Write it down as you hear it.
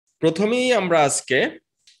প্রথমেই আমরা আজকে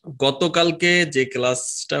গতকালকে যে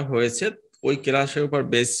ক্লাসটা হয়েছে ওই ক্লাসের উপর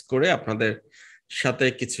বেস করে আপনাদের সাথে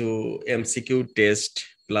কিছু এমসিকিউ টেস্ট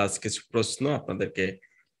প্লাস কিছু প্রশ্ন আপনাদেরকে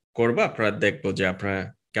করব। আপনারা দেখবো যে আপনারা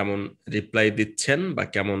কেমন রিপ্লাই দিচ্ছেন বা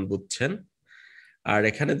কেমন বুঝছেন। আর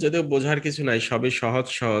এখানে যদিও বোঝার কিছু নাই, সবই সহজ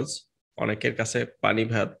সহজ, অনেকের কাছে পানি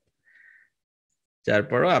ভাত।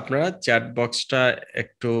 তারপরও আপনারা চ্যাট বক্সটা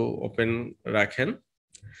একটু ওপেন রাখেন।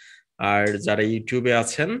 আর যারা ইউটিউবে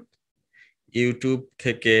আছেন, ইউটিউব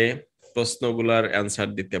থেকে প্রশ্নগুলোর অ্যান্সার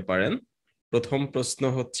দিতে পারেন। প্রথম প্রশ্ন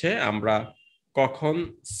হচ্ছে, আমরা কখন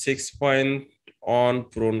 6.1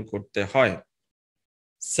 পূরণ করতে হয়?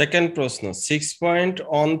 সেকেন্ড প্রশ্ন,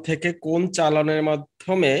 6.1 থেকে কোন চালানের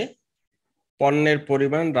মাধ্যমে পণ্যের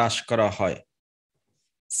পরিমাণ হ্রাস করা হয়?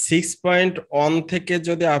 6.1 থেকে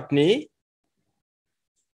যদি আপনি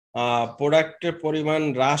প্রোডাক্টের পরিমাণ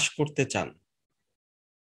হ্রাস করতে চান,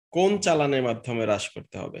 কোন চালানের মাধ্যমে হ্রাস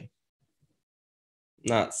করতে হবে?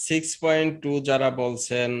 না, 6.2 যারা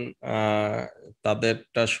বলছেন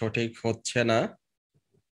তাদেরটা সঠিক হচ্ছে না।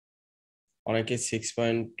 অনেকে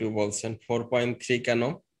 6.2 বলছেন। 4.3 কেন?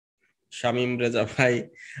 শামীম রেজা ভাই,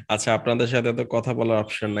 আচ্ছা আপনাদের সাথে তো কথা বলার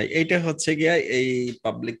অপশন নাই। এইটা হচ্ছে গিয়া এই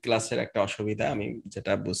পাবলিক ক্লাসের একটা অসুবিধা, আমি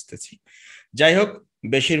যেটা বুঝতেছি। যাই হোক,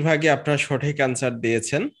 বেশিরভাগই আপনারা সঠিক অ্যান্সার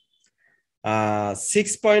দিয়েছেন।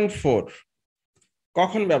 6.4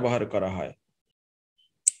 কখন ব্যবহার করা হয়?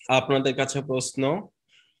 আপনাদের কাছে প্রশ্ন,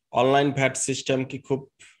 অনলাইন ভ্যাট সিস্টেম কি খুব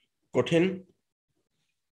কঠিন?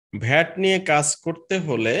 ভ্যাট নিয়ে কাজ করতে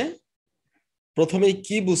হলে প্রথমেই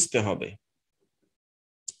কি বুঝতে হবে?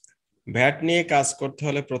 ভ্যাট নিয়ে কাজ করতে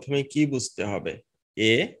হলে প্রথমেই কি বুঝতে হবে?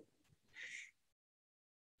 এ,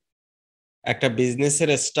 একটা বিজনেসের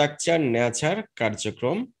স্ট্রাকচার, নেচার,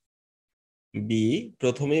 কার্যক্রম। বি,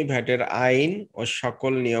 প্রথমেই ভ্যাটের আইন ও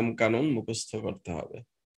সকল নিয়ম কানুন মুখস্থ করতে হবে।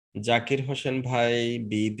 জাকির হোসেন ভাই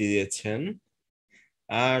বি দিয়েছেন,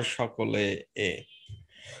 আর সকলে এ।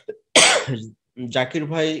 জাকির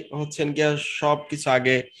ভাই হচ্ছেন গিয়া সবকিছু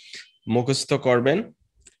আগে মুখস্থ করবেন,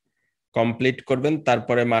 কমপ্লিট করবেন,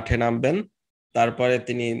 তারপরে মাঠে নামবেন, তারপরে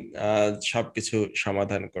তিনি সবকিছু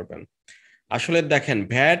সমাধান করবেন। আসলে দেখেন,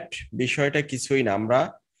 ভ্যাট বিষয়টা কিছুই না। আমরা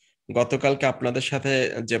গতকালকে আপনাদের সাথে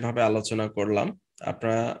যেভাবে আলোচনা করলাম,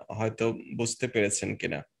 আপনারা হয়তো বুঝতে পেরেছেন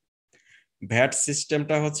কিনা। ভ্যাট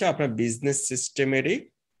সিস্টেমটা হচ্ছে আপনার বিজনেস সিস্টেমেরই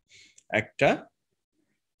একটা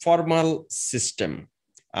ফর্মাল সিস্টেম।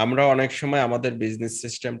 আমরা অনেক সময় আমাদের বিজনেস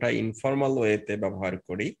সিস্টেমটা ইনফর্মাল ওয়েতে ব্যবহার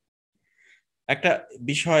করি। একটা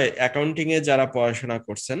বিষয়, অ্যাকাউন্টিং এ যারা পড়াশোনা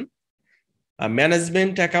করছেন,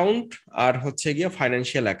 ম্যানেজমেন্ট অ্যাকাউন্ট আর হচ্ছে গিয়ে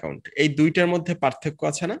ফাইন্যান্সিয়াল অ্যাকাউন্ট, এই দুইটার মধ্যে পার্থক্য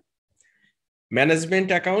আছে না? ম্যানেজমেন্ট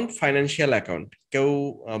অ্যাকাউন্ট, ফাইন্যান্সিয়াল অ্যাকাউন্ট, কেউ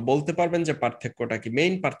বলতে পারবেন যে পার্থক্যটা কি?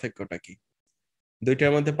 মেইন পার্থক্যটা কি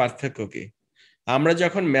দুইটার মধ্যে? পার্থক্য কি? আমরা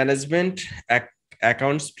যখন ম্যানেজমেন্ট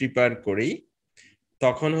অ্যাকাউন্টস প্রিপেয়ার করি,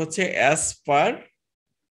 তখন হচ্ছে as per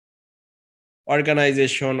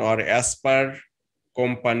organisation or as per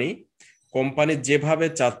company, company যেভাবে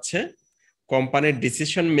চাচ্ছে, কোম্পানির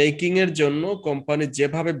ডিসিশন মেকিং এর জন্য কোম্পানি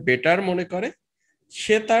যেভাবে বেটার মনে করে,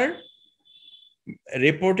 সে তার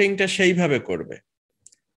রিপোর্টিংটা সেইভাবে করবে।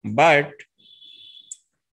 বাট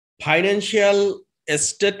ফাইন্যান্সিয়াল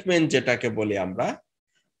স্টেটমেন্ট যেটাকে বলি আমরা,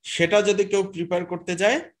 সেটা যদি কেউ প্রিপেয়ার করতে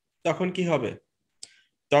যায়, তখন কি হবে?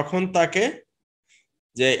 তখন তাকে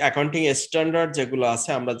যে অ্যাকাউন্টিং স্ট্যান্ডার্ড যেগুলো আছে,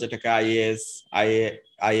 আমরা যেটাকে আইএস,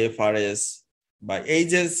 আইএফআরএস বা এই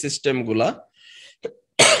যে সিস্টেমগুলা,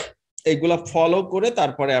 এইগুলা ফলো করে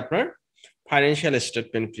তারপরে আপনার ফাইন্যান্সিয়াল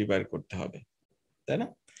স্টেটমেন্ট প্রিপেয়ার করতে হবে, তাই না?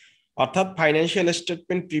 অর্থাৎ ফাইন্যান্সিয়াল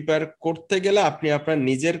স্টেটমেন্ট প্রিপেয়ার করতে গেলে আপনি আপনার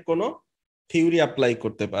নিজের কোনো থিওরি অ্যাপ্লাই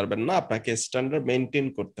করতে পারবেন না, আপনাকে স্ট্যান্ডার্ড মেনটেন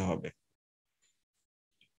করতে হবে।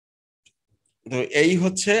 তো এই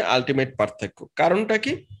হচ্ছে আলটিমেট পার্থক্য। কারণটা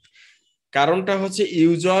কি? কারণটা হচ্ছে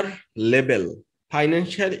ইউজার লেভেল।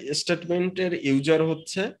 ফাইন্যান্সিয়াল স্টেটমেন্টের ইউজার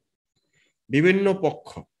হচ্ছে বিভিন্ন পক্ষ,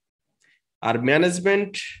 আর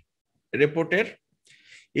ম্যানেজমেন্ট রিপোর্টের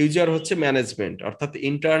ইউজার হচ্ছে ম্যানেজমেন্ট, অর্থাৎ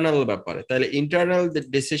ইন্টারনাল ব্যাপারে। তাহলে ইন্টারনাল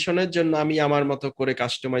ডিসিশনের জন্য আমি আমার মতো করে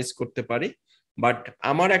কাস্টমাইজ করতে পারি, বাট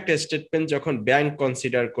আমার একটা স্টেটমেন্ট যখন ব্যাংক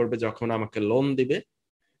কনসিডার করবে, যখন আমাকে লোন দিবে,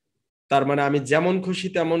 তার মানে আমি যেমন খুশি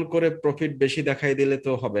তেমন করে প্রফিট বেশি দেখাই দিলে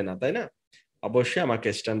তো হবে না, তাই না? অবশ্যই আমাকে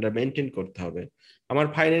স্ট্যান্ডার্ড মেনটেন করতে হবে। আমার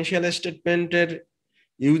ফাইন্যান্সিয়াল স্টেটমেন্টের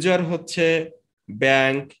ইউজার হচ্ছে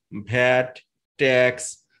ব্যাংক, ভ্যাট, ট্যাক্স,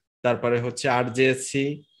 তারপরে হচ্ছে আরজেএসসি,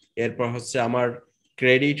 এরপর হচ্ছে আমার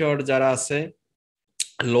ক্রেডিটর যারা আছে,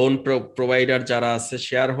 লোন প্রোভাইডার যারা আছে,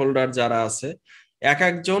 শেয়ার হোল্ডার যারা আছে, এক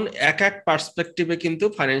একজন এক এক পার্সপেক্টিভে কিন্তু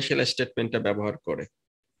ফাইন্যান্সিয়াল স্টেটমেন্টটা ব্যবহার করে।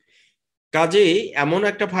 কাজেই এমন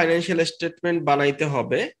একটা ফাইন্যান্সিয়াল স্টেটমেন্ট বানাইতে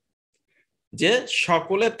হবে যে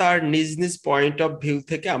সকলে তার নিজ নিজ পয়েন্ট অফ ভিউ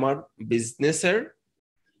থেকে আমার বিজনেসের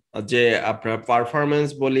যে আপনার পারফরমেন্স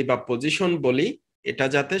বলি বা পজিশন বলি এটা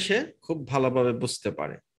যাতে সে খুব ভালোভাবে বুঝতে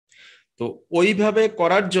পারে। তো ওইভাবে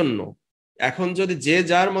করার জন্য এখন যদি যে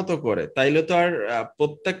যার মতো করে তাইলে তো আর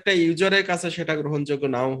প্রত্যেকটা ইউজারের কাছে সেটা গ্রহণযোগ্য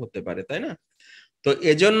নাও হতে পারে, তাই না? তো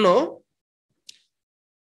এজন্য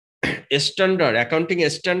স্ট্যান্ডার্ড অ্যাকাউন্টিং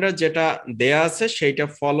স্ট্যান্ডার্ড যেটা দেয়া আছে সেইটা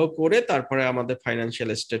ফলো করে তারপরে আমাদের ফাইন্যান্সিয়াল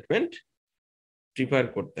স্টেটমেন্ট প্রিপেয়ার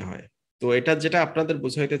করতে হয়। তো এটা যেটা আপনাদের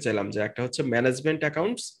বুঝাইতে চাইলাম যে একটা হচ্ছে ম্যানেজমেন্ট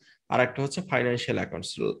অ্যাকাউন্টস আর একটা হচ্ছে ফাইন্যান্সিয়াল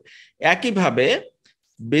অ্যাকাউন্টস। একইভাবে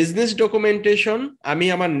বিজনেস ডকুমেন্টেশন আমি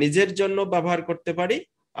আমার নিজের জন্য ব্যবহার করতে পারি,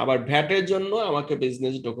 আবার ভ্যাটের জন্য আমাকে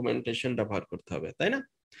বিজনেস ডকুমেন্টেশন ব্যবহার করতে হবে, তাই না?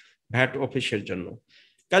 ভ্যাট অফিসের জন্য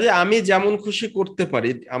কাজে আমি যেমন খুশি করতে পারি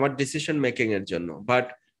আমার ডিসিশন মেকিং এর জন্য, বাট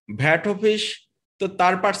ভ্যাট অফিস তো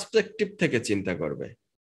তার পার্সপেক্টিভ থেকে চিন্তা করবে।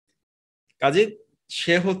 কাজে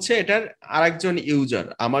সে হচ্ছে এটার আরেকজন ইউজার,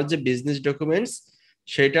 আমার যে বিজনেস ডকুমেন্টস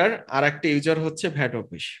সেটার আরেকটা ইউজার হচ্ছে ভ্যাট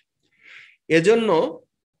অফিস। এজন্য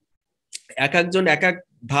এক একজন এক এক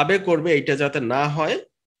ভাবে করবে, এটা যাতে না হয়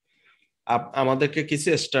আমাদেরকে কিছু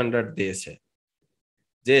স্ট্যান্ডার্ড দিয়েছে,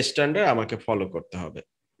 যে স্ট্যান্ডার্ড আমাকে ফলো করতে হবে।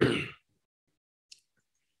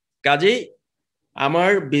 কাজেই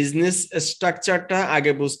আমার বিজনেস স্ট্রাকচারটা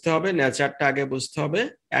আগে বুঝতে হবে, নেচারটা আগে বুঝতে হবে,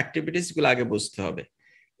 অ্যাক্টিভিটিস গুলো আগে বুঝতে হবে।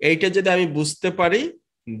 এইটা যদি আমি বুঝতে পারি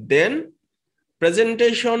দেন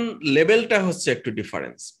প্রেজেন্টেশন লেভেলটা হচ্ছে একটু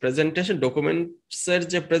ডিফারেন্স, প্রেজেন্টেশন ডকুমেন্টস এর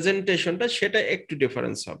যে প্রেজেন্টেশনটা সেটা একটু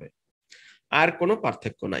ডিফারেন্স হবে, আর কোনো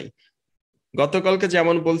পার্থক্য নাই। গতকালকে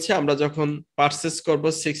যেমন বলছি আমরা যখন পারচেস করব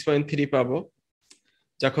 6.3 পাবো,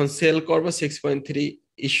 যখন সেল করব 6.3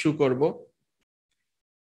 ইস্যু করব।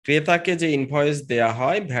 ক্রেতাকে যে ইনভয়েস দেয়া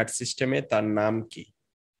হয় ভ্যাট সিস্টেমে তার নাম কি?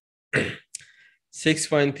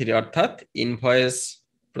 6.3 অর্থাৎ ইনভয়েস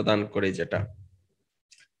প্রদান করে যেটা।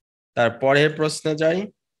 তারপরের প্রশ্নে যাই,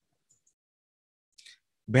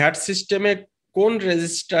 ভ্যাট সিস্টেমে কোন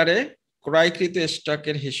রেজিস্টারে ক্রয়কৃত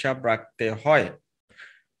স্টকের হিসাব রাখতে হয়?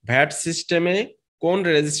 ভ্যাট সিস্টেমে কোন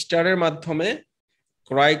রেজিস্টারের মাধ্যমে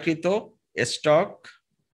ক্রয়কৃত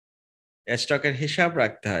স্টকের হিসাব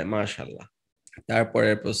রাখতে হয়? মাশাআল্লাহ।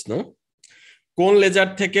 তারপরের প্রশ্ন, কোন লেজার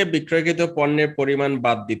থেকে বিক্রয়কৃত পণ্যের পরিমাণ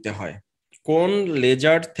বাদ দিতে হয়? কোন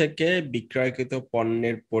লেজার থেকে বিক্রয়কৃত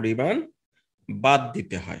পণ্যের পরিমাণ বাদ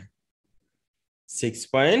দিতে হয়?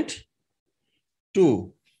 6.2।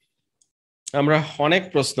 আমরা অনেক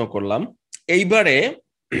প্রশ্ন করলাম, এইবারে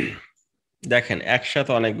দেখেন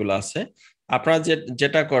একসাথে অনেকগুলো আছে। আপনারা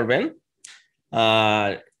যেটা করবেন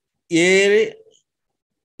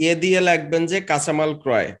এ দিয়ে লাগবেন যে কাঁচামাল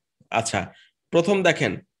ক্রয়। আচ্ছা, প্রথম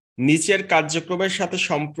দেখেন নিচের কার্যক্রমের সাথে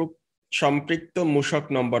সম্পৃক্ত মূসক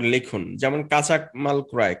নম্বর লিখুন। যেমন কাঁচামাল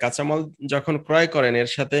ক্রয়, কাঁচামাল যখন ক্রয় করেন এর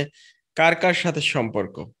সাথে কার কার সাথে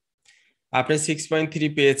সম্পর্ক? আপনি 6.3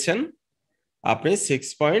 পেয়েছেন, আপনি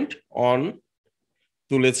 6.1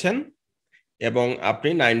 তুলেছেন এবং আপনি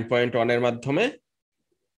 9.1 এর মাধ্যমে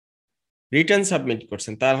রিটার্ন সাবমিট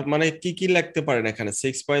করছেন। তার মানে কি কি লিখতে পারেন এখানে?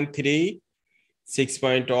 6.3,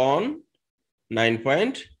 6.1,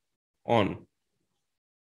 9.1,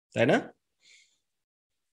 তাই না?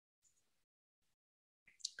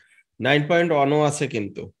 9.1ও আছে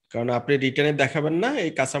কিন্তু, কারণ আপনি রিটার্নে দেখাবেন না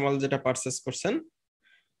এই কাঁচামাল যেটা পারচেস করছেন,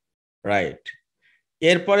 রাইট।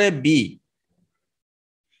 এরপরে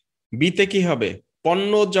বিতে কি হবে?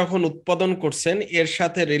 পণ্য যখন উৎপাদন করছেন এর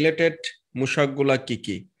সাথে রিলেটেড মূসকগুলা কি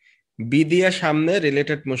কি? বি দিয়ে সামনে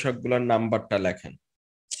রিলেটেড মূসকগুলোর নাম্বারটা লেখেন।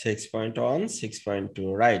 6.1, 6.2,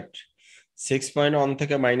 রাইট। 6.1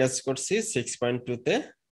 থেকে মাইনাস করছি, 6.2 তে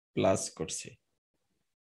প্লাস করছি।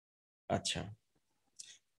 আচ্ছা,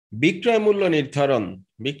 বিক্রয় মূল্য নির্ধারণ।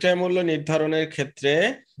 বিক্রয় মূল্য নির্ধারণের ক্ষেত্রে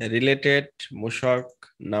রিলেটেড মূসক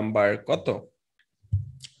নাম্বার কত?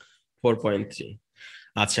 4.3।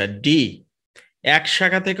 আচ্ছা, ডি, এক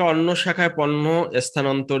শাখা থেকে অন্য শাখায় পণ্য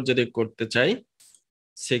স্থানান্তর যদি করতে চাই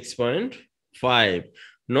 6.5,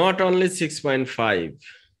 নট অনলি 6.5,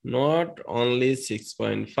 নট অনলি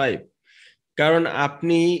 6.5, কারণ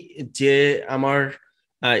আপনি যে আমার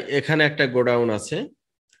এখানে একটা গোডাউন আছে,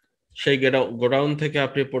 সেই গোডাউন থেকে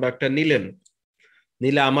আপনি প্রোডাক্টটা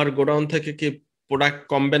নিলে আমার গোডাউন থেকে কি প্রোডাক্ট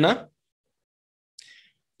কমবে না?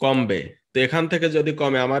 কমবে। তো এখান থেকে যদি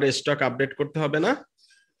কমে আমার স্টক আপডেট করতে হবে না?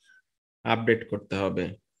 আপডেট করতে হবে।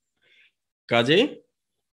 কাজেই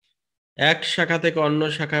এক শাখা থেকে অন্য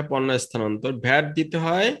শাখায় পণ্য স্থানান্তর, ভ্যাট দিতে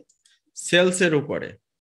হয় সেলসের উপরে।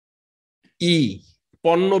 ই,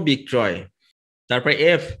 পণ্য বিক্রয়। তারপর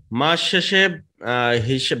এফ, মাস শেষে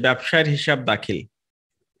ব্যবসায়ের হিসাব দাখিল।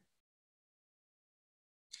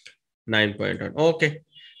 9.1, ওকে।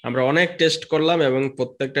 আমরা অনেক টেস্ট করলাম এবং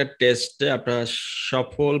প্রত্যেকটা টেস্টে আপনারা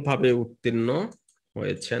সফলভাবে উত্তীর্ণ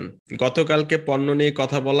হয়েছেন। গতকালকে পণ্য নিয়ে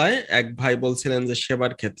কথা বলায় এক ভাই বলছিলেন যে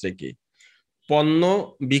সেবার ক্ষেত্রে কি পণ্য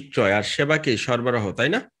বিক্রয় আর সেবা কি সরবরাহ, তাই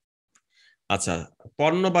না? আচ্ছা,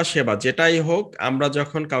 পণ্য বা সেবা যেটাই হোক আমরা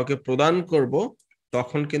যখন কাউকে প্রদান করব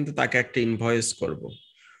তখন কিন্তু তাকে একটা ইনভয়েস করব।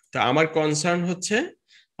 তো আমার কনসার্ন হচ্ছে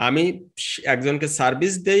আমি একজনকে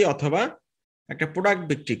সার্ভিস দেই অথবা একটা প্রোডাক্ট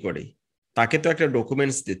বিক্রি করি, তাকে তো একটা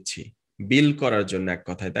ডকুমেন্টস দিচ্ছি বিল করার জন্য, এক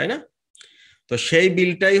কথায়, তাই না? তো সেই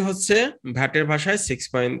বিলটাই হচ্ছে ভ্যাটের ভাষায়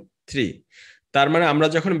 6.3। তার মানে আমরা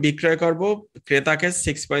যখন বিক্রয় করব ক্রেতাকে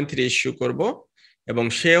 6.3 ইস্যু করব এবং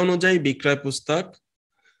সে অনুযায়ী বিক্রয় পুস্তক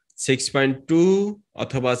 6.2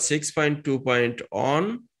 অথবা 6.2.1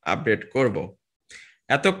 আপডেট করব।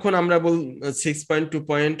 এতক্ষণ আমরা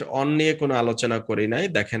 6.2.1 নিয়ে কোনো আলোচনা করি নাই।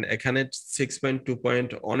 দেখেন এখানে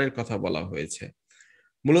 6.2.1 এর কথা বলা হয়েছে।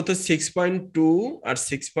 মূলত 6.2 আর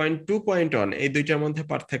 6.2.1 এই দুইটার মধ্যে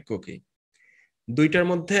পার্থক্য কি? দুইটার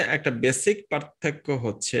মধ্যে একটা বেসিক পার্থক্য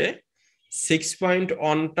হচ্ছে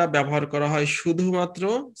 6.1টা ব্যবহার করা হয় শুধুমাত্র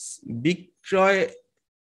বিক্রয়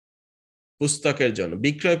পুস্তকের জন্য,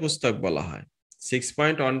 বিক্রয় পুস্তক বলা হয়।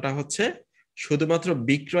 6.1টা হচ্ছে শুধুমাত্র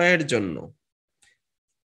বিক্রয়ের জন্য,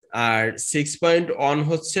 আর 6.1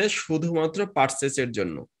 হচ্ছে শুধুমাত্র পারচেসের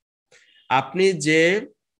জন্য। আপনি যে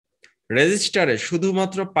রেজিস্টারে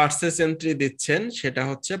শুধুমাত্র পারচেস এন্ট্রি দিচ্ছেন সেটা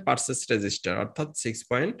হচ্ছে পারচেস রেজিস্টার, অর্থাৎ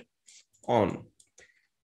 6.1।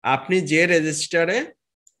 আপনি যে রেজিস্টারে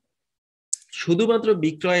শুধুমাত্র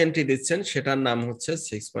বিক্রয় এন্ট্রি দিচ্ছেন সেটার নাম হচ্ছে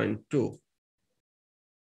 6.2।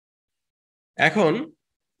 এখন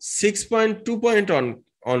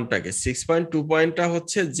 6.2.1টাকে 6.2টা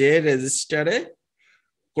হচ্ছে যে রেজিস্টারে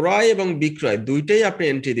ক্রয় এবং বিক্রয় দুইটাই আপনি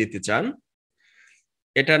এন্ট্রি দিতে চান,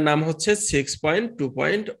 এটার নাম হচ্ছে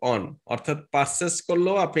 6.2.1। অর্থাৎ পারচেস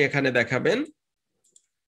করলেও আপনি এখানে দেখাবেন,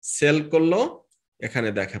 সেল করলেও এখানে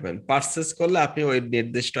দেখাবেন। পারচেস করলে আপনি ওই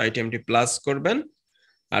নির্দিষ্ট আইটেমটি প্লাস করবেন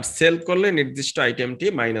আর সেল করলে নির্দিষ্ট আইটেমটি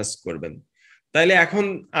মাইনাস করবেন। তাইলে এখন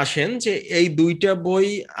আসেন যে এই দুইটা বই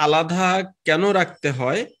আলাদা কেন রাখতে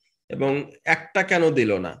হয় এবং একটা কেন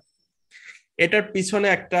দিল না? এটার পিছনে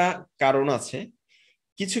একটা কারণ আছে।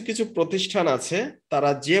 কিছু কিছু প্রতিষ্ঠান আছে তারা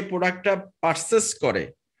যে প্রোডাক্টটা পারচেস করে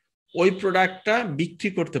ওই প্রোডাক্টটা বিক্রি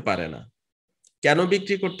করতে পারে না। কেন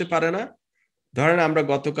বিক্রি করতে পারে না? ধরেন আমরা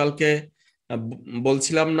গতকালকে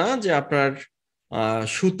বলছিলাম না যে আপনার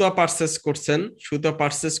সুতা পারচেস করছেন, সুতা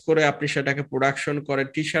পারচেস করে আপনি সেটাকে প্রোডাকশন করে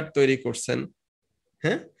টি শার্ট তৈরি করছেন,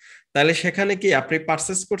 হ্যাঁ? তাহলে সেখানে কি আপনি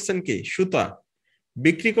পারচেস করছেন কি সুতা,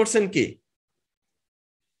 বিক্রি করছেন কি?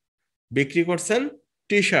 বিক্রি করছেন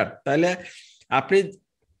টি শার্ট। তাহলে আপনি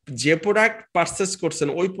যে প্রোডাক্ট পারচেস করছেন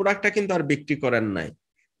ওই প্রোডাক্টটা কিন্তু আর বিক্রি করেন নাই।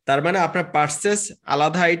 তার মানে আপনার পারচেস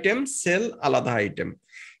আলাদা আইটেম, সেল আলাদা আইটেম।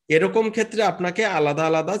 এরকম ক্ষেত্রে আপনাকে আলাদা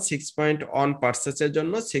আলাদা 6.1 পারচেসের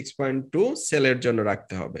জন্য, 6.2 সেলের জন্য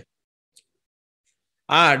রাখতে হবে।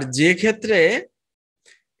 আর যে ক্ষেত্রে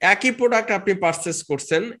একই প্রোডাক্ট আপনি পারচেস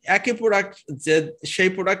করছেন, একই প্রোডাক্ট যে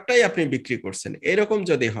সেই প্রোডাক্টটাই আপনি বিক্রি করছেন, এরকম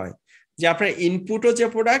যদি হয় যে আপনার ইনপুটও যে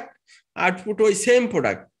প্রোডাক্ট আউটপুট ওই সেম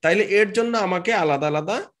প্রোডাক্ট, তাইলে এর জন্য আমাকে আলাদা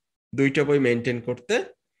আলাদা দুইটা বই মেনটেন করতে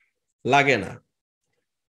লাগে না।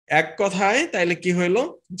 এক কথায় তাইলে কি হইলো,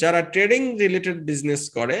 যারা ট্রেডিং রিলেটেড বিজনেস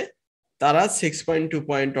করে তারা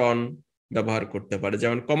 6.2.1 ব্যবহার করতে পারে।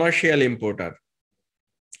 যেমন কমার্শিয়াল ইম্পোর্টার,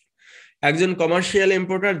 একজন কমার্শিয়াল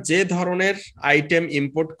ইম্পোর্টার যে ধরনের আইটেম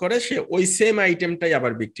ইম্পোর্ট করে সে ওই সেম আইটেমটাই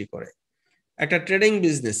আবার বিক্রি করে। একটা ট্রেডিং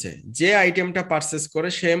বিজনেসে যে আইটেমটা পারচেস করে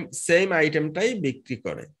সেম আইটেমটাই বিক্রি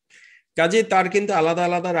করে। কাজেই তার কিন্তু আলাদা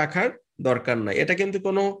আলাদা রাখার দরকার নাই। এটা কিন্তু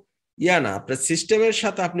কোনো ইয়া না, আপনার সিস্টেমের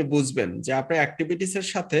সাথে আপনি বুঝবেন যে আপনার অ্যাক্টিভিটিস এর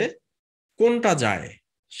সাথে কোনটা যায়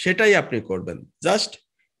সেটাই আপনি করবেন। জাস্ট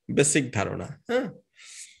বেসিক ধারণা, হ্যাঁ?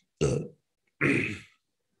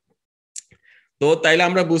 তো তাইলে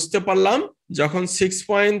আমরা বুঝতে পারলাম যখন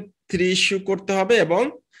 6.3 ইস্যু করতে হবে এবং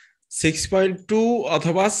 6.2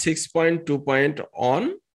 অথবা 6.2.1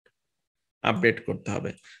 আপডেট করতে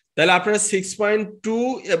হবে। তাহলে আপনারা 6.2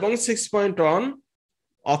 এবং 6.1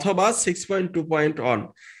 অথবা 6.2.1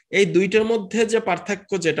 এই দুইটার মধ্যে যে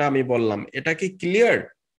পার্থক্য যেটা আমি বললাম, এটা কি ক্লিয়ার?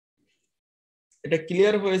 এটা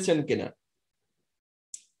ক্লিয়ার হয়েছেন কিনা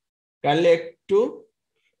কাইন্ডলি একটু।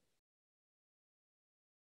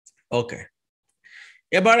 ওকে,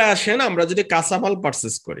 এবারে আসেন আমরা যদি কাঁচামাল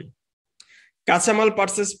পারচেস করি। কাঁচামাল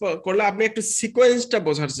পারচেস করলে আপনি একটু সিকোয়েন্সটা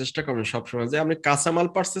বোঝার চেষ্টা করবেন সবসময়, যে আমি কাঁচামাল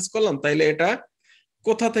পারচেস করলাম তাইলে এটা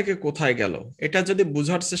কোথা থেকে কোথায় গেল, এটা যদি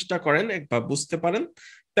বোঝার চেষ্টা করেন বা বুঝতে পারেন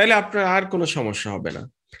তাহলে আপনার আর কোনো সমস্যা হবে না।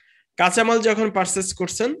 কাঁচামাল যখন পারচেস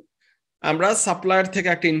করছেন আমরা সাপ্লায়ার থেকে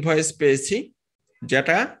একটা ইনভয়েস পেয়েছি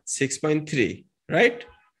যেটা 6.3, রাইট?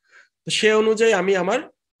 তো সে অনুযায়ী আমি আমার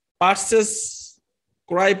পারচেস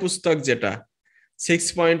ক্রয় পুস্তক যেটা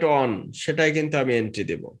 6.1 সেটাই কিন্তু আমি এন্ট্রি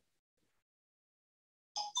দেব।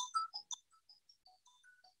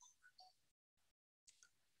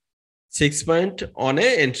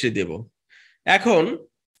 এন্ট্রি দেব। এখন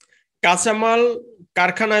কাঁচামাল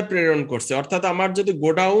কারখানায় প্রেরণ করছে, অর্থাৎ আমার যদি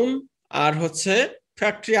গোডাউন আর হচ্ছে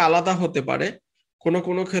ফ্যাক্টরি আলাদা হতে পারে, কোনো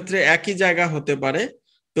কোনো ক্ষেত্রে একই জায়গা হতে পারে।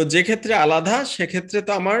 তো যে ক্ষেত্রে আলাদা সেক্ষেত্রে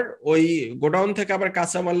তো আমার ওই গোডাউন থেকে আবার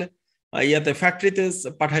কাঁচামাল ইয়াতে ফ্যাক্টরিতে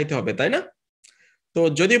পাঠাইতে হবে, তাই না? তো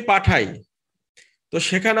যদি পাঠাই, তো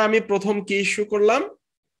সেখানে আমি প্রথম কি ইস্যু করলাম?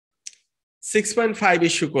 6.5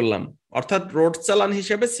 ইস্যু করলাম, অর্থাৎ রোড চালান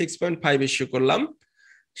হিসেবে 6.5 ইস্যু করলাম।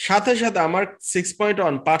 সাথে সাথে আমার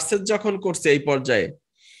 6.1 পার্সেস যখন করছে এই পর্যায়ে,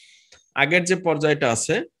 আগের যে পর্যায়টা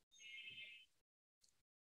আছে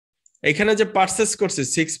এখানে যে পার্সেস করছে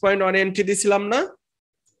 6.1 এন্ট্রি দিছিলাম না,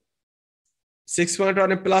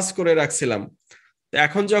 6.1 প্লাস করে রাখছিলাম।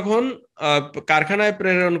 এখন যখন কারখানায়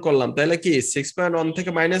প্রেরণ করলাম, তাহলে কি 6.1 থেকে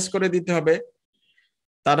মাইনাস করে দিতে হবে,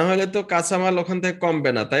 তা না হলে তো কাঁচামাল ওখান থেকে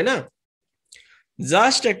কমবে না, তাই না?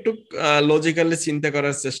 জাস্ট একটু লজিক্যালি চিন্তা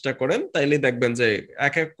করার চেষ্টা করেন, তাইলে দেখবেন যে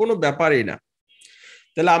কোনো ব্যাপারই না।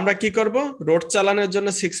 তাহলে আমরা কি করব? রোড চালানোর জন্য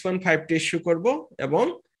 6.5 ইস্যু করব এবং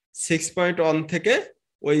 6.1 থেকে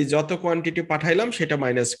ওই যত কোয়ান্টিটি পাঠাইলাম সেটা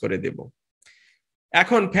মাইনাস করে দেব।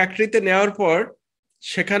 এখন ফ্যাক্টরিতে নেওয়ার পর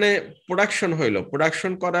সেখানে প্রোডাকশন হইলো,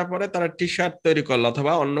 প্রোডাকশন করার পরে তারা টি শার্ট তৈরি করলো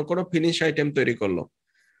অথবা অন্য কোনো ফিনিশ আইটেম তৈরি করলো।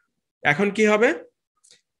 এখন কি হবে?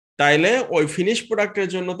 তাইলে ওই ফিনিশ প্রোডাক্টের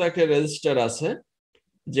জন্য তো একটা রেজিস্টার আছে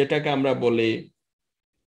যেটাকে আমরা বলি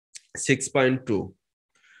 6.2।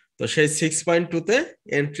 তো সেই 6.2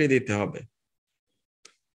 এন্ট্রি দিতে হবে,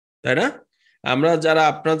 তাই না? আপনারা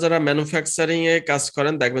যারা ম্যানুফ্যাকচারিং এ কাজ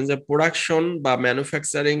করেন দেখবেন যে প্রোডাকশন বা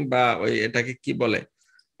ম্যানুফ্যাকচারিং বা ওই এটাকে কি বলে,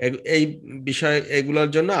 এই বিষয় এগুলোর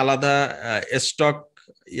জন্য আলাদা স্টক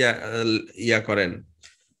ইয়া করেন,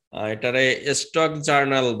 এটারে স্টক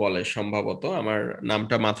জার্নাল বলে সম্ভবত, আমার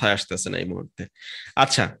নামটা মাথায় আসতেছে না এই মুহূর্তে।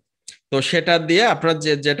 আচ্ছা, তো সেটা দিয়ে আপনার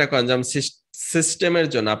যেটা করেন, যেমন সিস্টেমের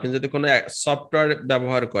জন্য আপনি যদি কোনো সফটওয়্যার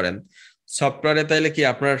ব্যবহার করেন, সফটওয়্যারে তাইলে কি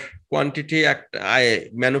আপনার কোয়ান্টিটি একটা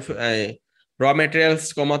র মেটেরিয়ালস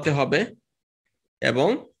কমাতে হবে এবং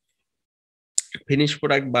ফিনিশ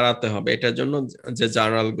প্রোডাক্ট বাড়াতে হবে, এটার জন্য যে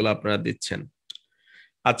জার্নাল গুলো আপনারা দিচ্ছেন।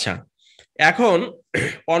 আচ্ছা, এখন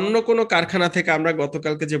অন্য কোনো কারখানা থেকে, আমরা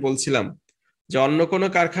গতকালকে যে বলছিলাম যে অন্য কোনো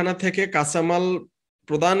কারখানা থেকে কাঁচামাল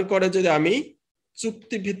প্রদান করে যদি আমি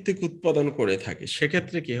চুক্তিভিত্তিক উৎপাদন করে থাকি,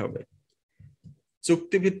 সেক্ষেত্রে কি হবে?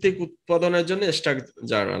 চুক্তিভিত্তিক উৎপাদনের জন্য স্টক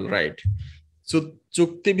জার্নাল, রাইট।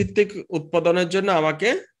 চুক্তিভিত্তিক উৎপাদনের জন্য আমাকে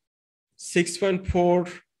 6.4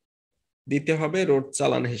 দিতে হবে রোড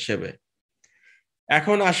চালান হিসেবে।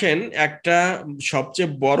 এখন আসেন একটা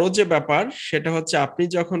সবচেয়ে বড় যে ব্যাপার, সেটা হচ্ছে আপনি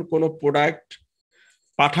যখন কোনো প্রোডাক্ট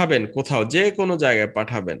পাঠাবেন কোথাও, যে কোনো জায়গায়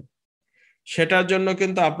পাঠাবেন, সেটার জন্য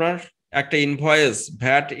কিন্তু আপনার একটা ইনভয়েস,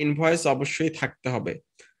 ভ্যাট ইনভয়েস অবশ্যই থাকতে হবে।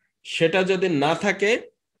 সেটা যদি না থাকে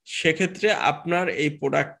সেক্ষেত্রে আপনার এই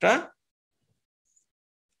প্রোডাক্টটা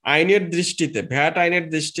আইনের দৃষ্টিতে, ভ্যাট আইনের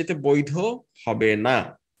দৃষ্টিতে বৈধ হবে না।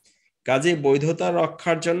 কাজেই বৈধতা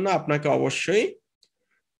রক্ষার জন্য আপনাকে অবশ্যই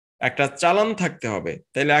একটা চালান থাকতে হবে।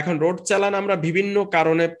 তাহলে এখন রোড চালান আমরা বিভিন্ন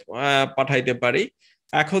কারণে পাঠাইতে পারি।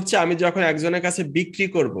 এক হচ্ছে আমি যখন একজনের কাছে বিক্রি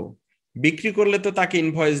করব, বিক্রি করলে তো তাকে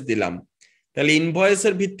ইনভয়েস দিলাম, তাহলে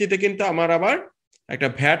ইনভয়েসের ভিত্তিতে কিন্তু আমার আবার একটা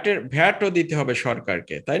ভ্যাটও দিতে হবে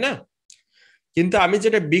সরকারকে, তাই না? কিন্তু আমি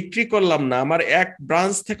যেটা বিক্রি করলাম না, আমার এক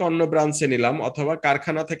ব্রাঞ্চ থেকে অন্য ব্রাঞ্চে নিলাম অথবা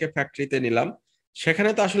কারখানা থেকে ফ্যাক্টরিতে নিলাম, সেখানে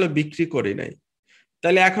তো আসলে বিক্রি করি নাই।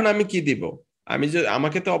 তাহলে এখন আমি কি দিব?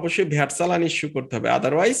 আমাকে তো অবশ্যই ভ্যাট চালান ইস্যু করতে হবে,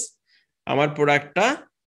 আদারওয়াইজ আমার প্রোডাক্টটা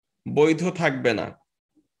বৈধ থাকবে না।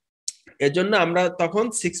 এজন্য আমরা তখন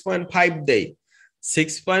 6.5 দেই।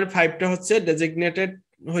 6.5টা হচ্ছে ডেজিগনেটেড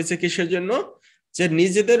হয়েছে কিসের জন্য? যে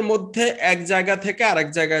নিজেদের মধ্যে এক জায়গা থেকে আরেক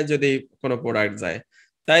জায়গায় যদি কোনো প্রোডাক্ট যায়,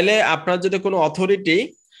 তাইলে আপনার যদি কোনো অথরিটি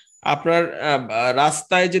আপনার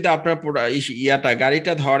রাস্তায় যদি আপনার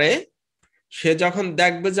গাড়িটা ধরে, সে যখন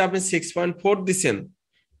দেখবে যে আপনি 6.4 দিচ্ছেন,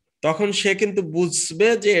 তখন সে কিন্তু বুঝবে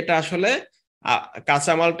যে এটা আসলে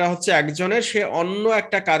কাঁচামালটা হচ্ছে একজনের, সে অন্য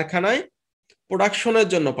একটা কারখানায় প্রোডাকশনের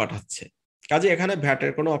জন্য পাঠাচ্ছে। কাজে এখানে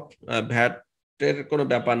ভ্যাটের কোনো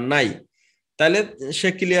ব্যাপার নাই, তাহলে সে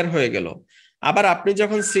ক্লিয়ার হয়ে গেল। আবার আপনি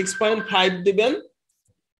যখন 6.5 দিবেন,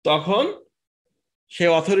 তখন সে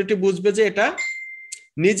অথরিটি বুঝবে যে এটা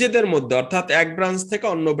নিজেদের মধ্যে, অর্থাৎ এক ব্রাঞ্চ থেকে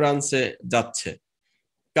অন্য ব্রাঞ্চে যাচ্ছে,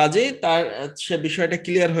 কাজেই তার সে বিষয়টা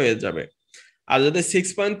ক্লিয়ার হয়ে যাবে। আর যদি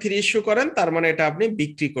 6.3 ইস্যু করেন, তার মানে এটা আপনি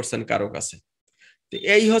বিক্রি করছেন কারো কাছে।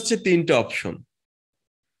 এই হচ্ছে তিনটা অপশন,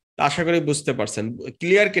 আশা করি বুঝতে পারছেন।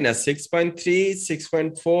 ক্লিয়ার কিনা? 6.3,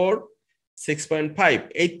 6.4, 6.5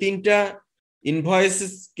 এই তিনটা ইনভয়েস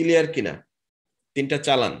ক্লিয়ার কিনা, তিনটা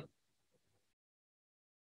চালান?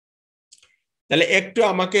 তাহলে একটু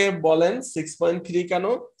আমাকে বলেন 6.3 কেন,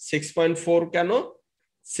 6.4 কেন,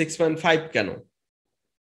 6.5 কেন?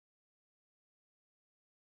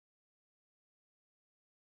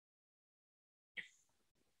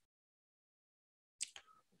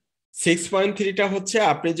 সিক্স পয়েন্ট থ্রিটা হচ্ছে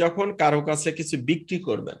আপনি যখন কারো কাছে কিছু বিক্রি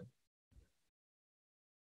করবেন,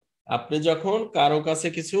 আপনি যখন কারো কাছে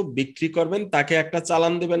কিছু বিক্রি করবেন তাকে একটা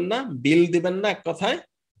চালান দিবেন না, বিল দিবেন না, এক কথায়।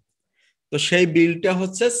 তো সেই বিলটা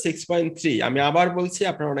হচ্ছে 6.3। আমি আবার বলছি,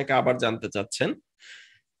 আপনারা অনেকে আবার জানতে চাচ্ছেন।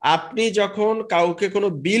 আপনি যখন কাউকে কোনো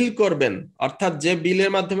বিল করবেন, অর্থাৎ যে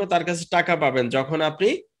বিলের মাধ্যমে তার কাছে টাকা পাবেন, যখন আপনি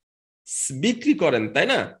বিক্রি করেন, তাই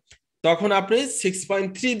না, তখন আপনি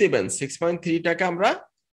 6.3 দিবেন। 6.3টাকে আমরা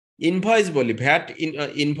ইনভয়েস বলি, ভ্যাট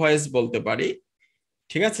ইনভয়েস বলতে পারি,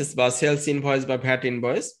 ঠিক আছে, বা সেলস ইনভয়েস বা ভ্যাট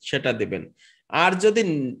ইনভয়েস, সেটা দিবেন। আর যদি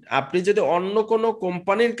আপনি যদি অন্য কোনো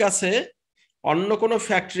কোম্পানির কাছে, অন্য কোনো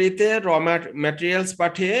ফ্যাক্টরিতে র ম্যাটেরিয়ালস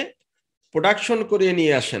পাঠিয়ে প্রোডাকশন করিয়ে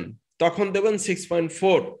নিয়ে আসেন, তখন দেবেন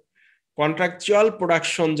 6.4। কন্ট্রাকচুয়াল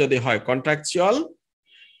প্রোডাকশন যদি হয়, কন্ট্রাকচুয়াল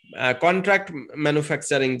কন্ট্রাক্ট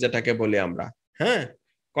ম্যানুফ্যাকচারিং যেটাকে বলি আমরা, হ্যাঁ,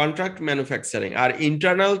 কন্ট্রাক্ট ম্যানুফ্যাকচারিং। আর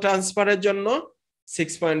ইন্টারনাল ট্রান্সফারের জন্য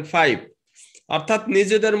 6.5, অর্থাৎ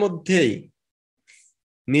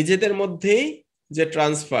নিজেদের মধ্যেই যে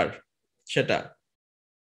ট্রান্সফার, সেটা।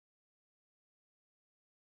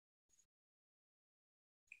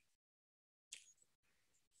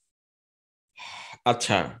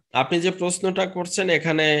 আচ্ছা, আপনি যে প্রশ্নটা করছেন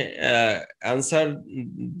এখানে অ্যান্সার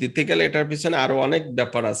দিতে গেলে এটার পিছনে আরো অনেক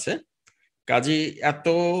ব্যাপার আছে, কাজী এত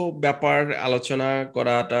ব্যাপার আলোচনা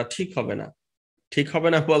করাটা ঠিক হবে না। ঠিক হবে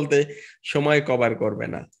না বলতে সময় কভার করবে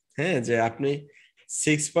না। হ্যাঁ, যে আপনি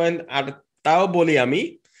 6. আর তাও বলি আমি,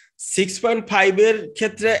 6.5 এর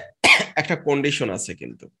ক্ষেত্রে একটা কন্ডিশন আছে,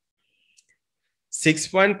 কিন্তু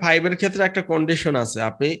 6.5 এর ক্ষেত্রে একটা কন্ডিশন আছে।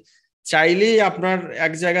 আপনি চাইলেই আপনার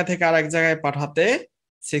এক জায়গা থেকে আরেক জায়গায় পাঠাতে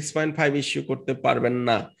 6.5 ইস্যু করতে পারবেন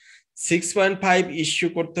না। 6.5 ইস্যু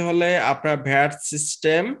করতে হলে আপনার ভ্যাট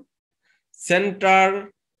সিস্টেম সেন্টার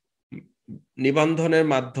নিবন্ধনের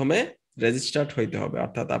মাধ্যমে রেজিস্টার্ড হইতে হবে,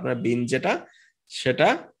 অর্থাৎ আপনার বিন যেটা, সেটা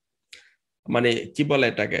মানে কি বলে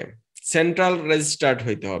এটাকে, সেন্ট্রাল রেজিস্টার্ড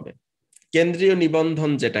হইতে হবে, কেন্দ্রীয়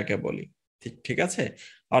নিবন্ধন যেটাকে বলি। ঠিক আছে,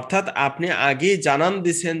 অর্থাৎ আপনি আগেই জানান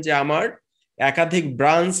দিছেন যে আমার একাধিক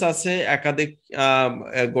ব্রাঞ্চ আছে, একাধিক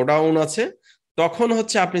গোডাউন আছে, তখন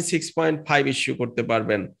হচ্ছে আপনি 6.5 ইস্যু করতে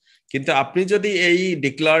পারবেন। কিন্তু আপনি যদি এই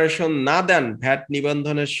ডিক্লারেশন না দেন ভ্যাট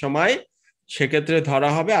নিবন্ধনের সময়, সেক্ষেত্রে ধরা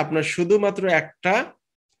হবে আপনার শুধুমাত্র একটা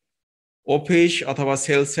অফিস অথবা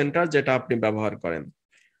সেলস সেন্টার যেটা আপনি ব্যবহার করেন।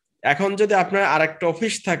 এখন যদি আপনার আরেকটা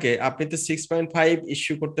অফিস থাকে, আপনি তো 6.5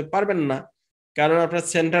 ইস্যু করতে পারবেন না, কারণ আপনার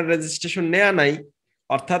সেন্টার রেজিস্ট্রেশন নেওয়া নাই।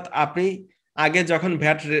 অর্থাৎ আপনি আগে যখন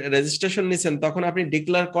ভ্যাট রেজিস্ট্রেশন নিছেন তখন আপনি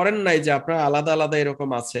ডিক্লেয়ার করেন নাই যে আপনার আলাদা আলাদা এরকম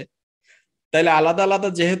আছে। তাইলে আলাদা আলাদা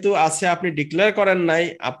যেহেতু আছে, আপনি ডিক্লেয়ার করেন নাই,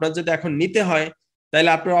 আপনার যদি এখন নিতে হয়, তাইলে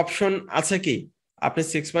আপনার অপশন আছে কি, আপনি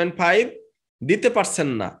 6.5 দিতে পারছেন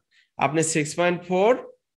না, আপনি 6.4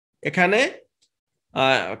 এখানে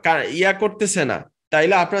ইয়া করতেছে না,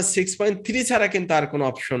 তাইলে আপনার 6.3 ছাড়া কিন্তু আর কোনো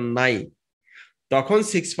অপশন নাই। তখন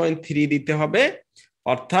 6.3 দিতে হবে,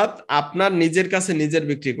 অর্থাৎ আপনার নিজের কাছে নিজের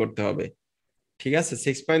বিক্রি করতে হবে। ঠিক আছে,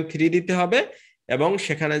 6.3 দিতে হবে, এবং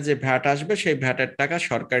সেখানে যে ভ্যাট আসবে সেই ভ্যাটের টাকা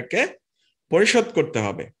সরকারকে পরিশোধ করতে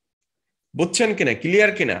হবে। বুঝছেন কিনা,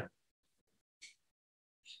 ক্লিয়ার কিনা?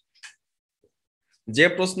 যে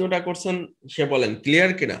প্রশ্নটা করছেন সে বলেন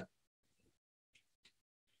ক্লিয়ার কিনা।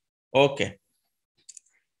 ওকে,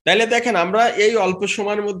 তাহলে দেখেন আমরা এই অল্প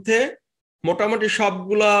সময়ের মধ্যে মোটামুটি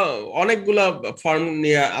সবগুলা, অনেকগুলা ফর্ম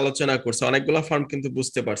নিয়ে আলোচনা করছে, অনেকগুলা ফর্ম কিন্তু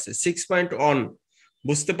বুঝতে পারছে। 6.1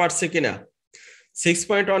 বুঝতে পারছে কিনা,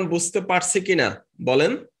 6.1 বুঝতে পারছে কিনা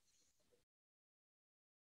বলেন।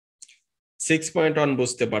 6.1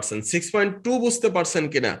 বুঝতে পারছেন, 6.2 বুঝতে পারছেন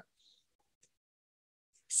কিনা,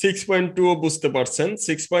 6.2 বুঝতে পারছেন,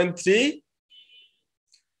 6.3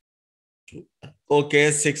 ওকে,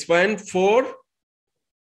 6.4,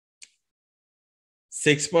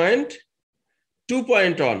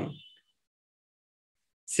 6.2.1,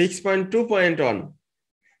 6.2.1।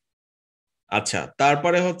 আচ্ছা,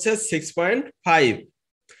 তারপরে হচ্ছে 6.5,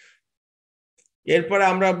 এরপরে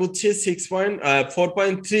আমরা বুঝছি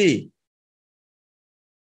 4.3,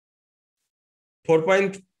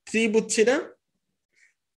 4.3 বুঝছি না,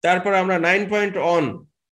 তারপর আমরা 9.1।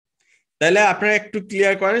 তাহলে আপনারা একটু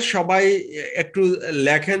ক্লিয়ার করেন, সবাই একটু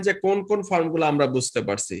লেখেন যে কোন কোন ফর্মগুলো আমরা বুঝতে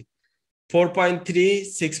পারছি। 4.3,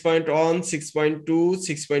 6.1, 6.2,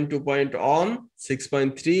 6.2.1,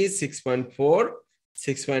 6.3, 6.4,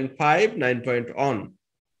 6.5 9.1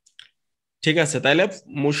 ঠিক আছে। তাইলে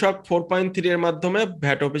মূসক 4.3 এর মাধ্যমে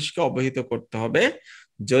ভ্যাট অফিসকে অবহিত করতে হবে।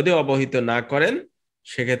 যদি অবহিত না করেন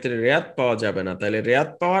সেক্ষেত্রে রেয়াত পাওয়া যাবে না। তাহলে রেয়াত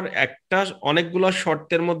পাওয়ার অনেকগুলো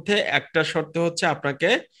শর্তের মধ্যে একটা শর্ত হচ্ছে আপনাকে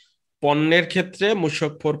পণ্যের ক্ষেত্রে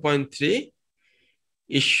মূসক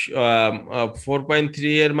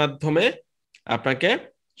 4.3 এর মাধ্যমে আপনাকে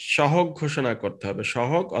সহগ ঘোষণা করতে হবে।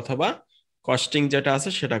 সহগ অথবা কস্টিং যেটা আছে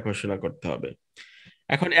সেটা ঘোষণা করতে হবে।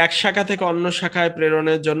 এখন এক শাখা থেকে অন্য শাখায়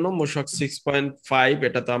প্রেরণের জন্য মূসক 6.5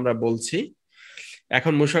 এটা তো আমরা বলছি।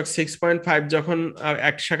 এখন মূসক 6.5 যখন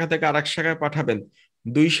এক শাখা থেকে আরেক শাখায় পাঠাবেন,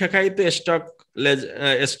 দুই শাখায় তো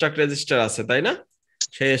স্টক রেজিস্টার আছে তাই না?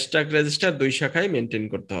 সেই স্টক রেজিস্টার দুই শাখায় মেনটেন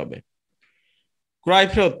করতে হবে। ক্রয়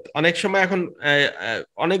ফেরত অনেক সময় এখন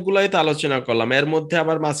অনেকগুলাই তো আলোচনা করলাম, এর মধ্যে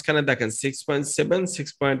আবার মাঝখানে দেখেন 6.7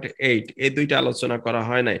 6.8 এই দুইটা আলোচনা করা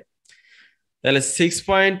হয় নাই। তাহলে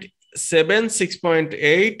 6.7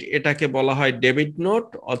 6.8 এটাকে বলা হয় ডেবিট নোট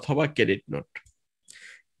অথবা ক্রেডিট নোট।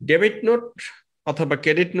 ডেবিট নোট অথবা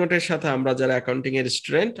ক্রেডিট নোটের সাথে আমরা যারা অ্যাকাউন্টিং এর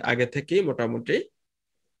স্টুডেন্ট আগে থেকেই মোটামুটি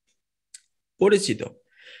পরিচিত,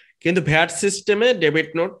 কিন্তু ভ্যাট সিস্টেমে ডেবিট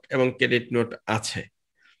নোট এবং ক্রেডিট নোট আছে।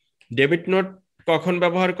 ডেবিট নোট কখন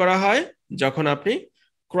ব্যবহার করা হয়? যখন আপনি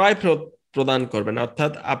ক্রয় ফেরত প্রদান করবেন,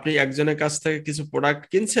 অর্থাৎ আপনি একজনের কাছ থেকে কিছু প্রোডাক্ট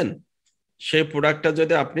কিনছেন, সেই প্রোডাক্টটা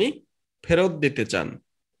যদি আপনি ফেরত দিতে চান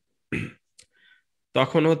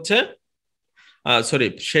তখন হচ্ছে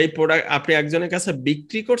সেই প্রোডাক্ট আপনি একজনের কাছে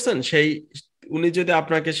বিক্রি করছেন, উনি যদি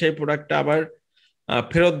আপনাকে সেই প্রোডাক্টটা আবার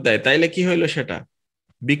ফেরত দেয় তাইলে কি হইলো? সেটা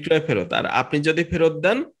বিক্রয় ফেরত। আর আপনি যদি ফেরত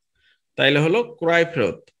দেন তাইলে হলো ক্রয়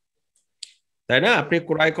ফেরত, তাই না? আপনি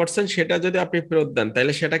ক্রয় করছেন সেটা যদি আপনি ফেরত দেন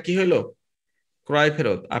তাইলে সেটা কি হলো? ক্রয়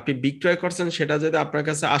ফেরত। আপনি বিক্রয় করছেন সেটা যদি আপনার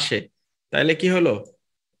কাছে আসে তাইলে কি হলো?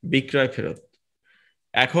 বিক্রয় ফেরত।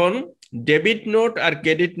 এখন ডেবিট নোট আর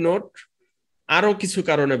ক্রেডিট নোট আরো কিছু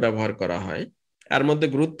কারণে ব্যবহার করা হয়। এর মধ্যে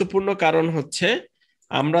গুরুত্বপূর্ণ কারণ হচ্ছে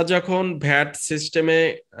আমরা যখন ভ্যাট সিস্টেমে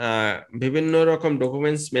বিভিন্ন রকম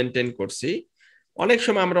ডকুমেন্টস মেনটেন করছি, অনেক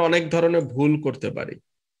সময় আমরা অনেক ধরনের ভুল করতে পারি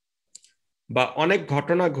বা অনেক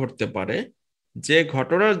ঘটনা ঘটতে পারে, যে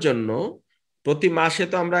ঘটনার জন্য প্রতি মাসে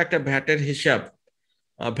তো আমরা একটা ভ্যাটের হিসাব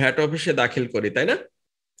ভ্যাট অফিসে দাখিল করি তাই না?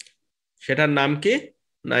 সেটার নাম কি?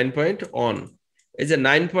 9.1। এই যে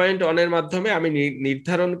 9.1 এর মাধ্যমে আমি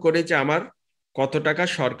নির্ধারণ করি যে আমার কত টাকা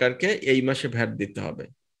সরকারকে এই মাসে ভ্যাট দিতে হবে।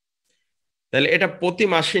 তাহলে এটা প্রতি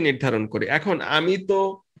মাসে নির্ধারণ করি। এখন আমি তো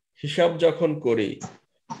হিসাব যখন করি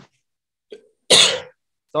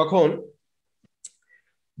তখন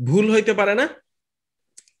ভুল হইতে পারে না?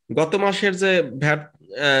 গত মাসের যে ভ্যাট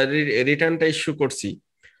রিটার্নটা ইস্যু করছি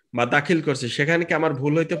বা দাখিল করছি সেখানে কি আমার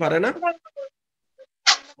ভুল হইতে পারে না?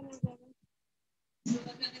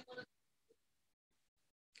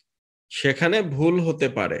 সেখানে ভুল হতে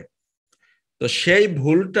পারে। তো সেই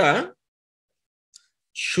ভুলটা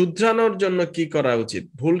শুধরানোর জন্য কি করা উচিত?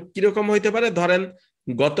 ভুল কিরকম হইতে পারে? ধরেন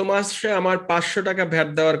গত মাসে আমার 500 টাকা ভ্যাট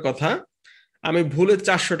দেওয়ার কথা, আমি ভুলে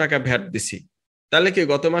 400 টাকা ভ্যাট দিছি, তাহলে কি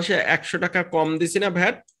গত মাসে 100 টাকা কম দিছি না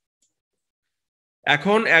ভ্যাট?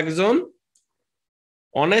 এখন একজন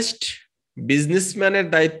অনেস্ট বিজনেসম্যানের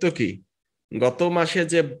দায়িত্ব কি? গত মাসে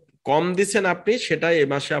যে কম দিছেন আপনি সেটা এই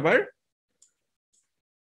মাসে আবার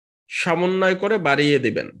সমন্বয় করে বাড়িয়ে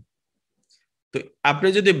দিবেন। তো আপনি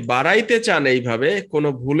যদি বাড়াইতে চান এইভাবে কোনো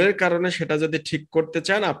ভুলের কারণে, সেটা যদি ঠিক করতে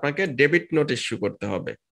চান আপনাকে ডেবিট নোট ইস্যু করতে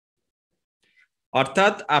হবে।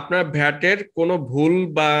 অর্থাৎ আপনার ভ্যাটের কোনো ভুল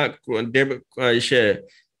বা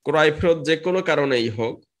ক্রয় ফেরত যে কোনো কারণেই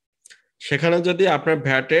হোক, সেখানে যদি আপনার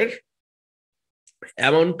ভ্যাটের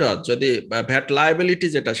অ্যামাউন্টটা যদি ভ্যাট লায়াবিলিটি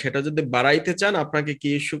যেটা সেটা যদি বাড়াইতে চান আপনাকে কি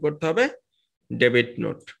ইস্যু করতে হবে? Debit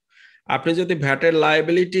note. আপনি যদি ভ্যাটের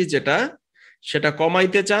লায়াবিলিটি যেটা সেটা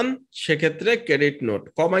কমাইতে চান সেক্ষেত্রে ক্রেডিট নোট।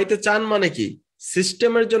 কমাইতে চান মানে কি?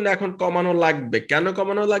 সিস্টেমের জন্য এখন কমানো লাগবে। কেন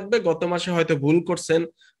কমানো লাগবে? গত মাসে হয়তো ভুল করছেন,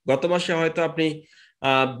 গত মাসে হয়তো আপনি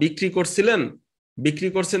বিক্রি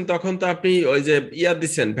করছেন তখন তো আপনি ওই যে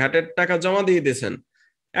দিচ্ছেন, ভ্যাটের টাকা জমা দিয়ে দিয়েছেন,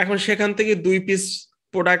 এখন সেখান থেকে 2 পিস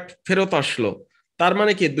প্রোডাক্ট ফেরত আসলো। তার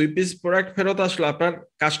মানে কি 2 পিস প্রোডাক্ট ফেরত আসলো, আপনার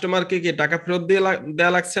কাস্টমারকে কি টাকা ফেরত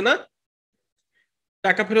দেওয়া লাগছে না?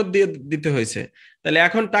 টাকা ফেরত দিতে হয়েছে। তাহলে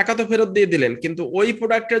এখন টাকা তো ফেরত দিয়ে দিলেন, কিন্তু ওই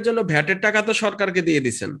প্রোডাক্টের জন্য ভ্যাটের টাকা তো সরকারকে দিয়ে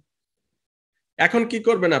দিচ্ছেন। এখন কি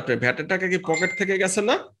করবেন আপনি? ভ্যাটের টাকা কি পকেট থেকে গেছে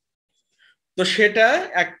না? তো সেটা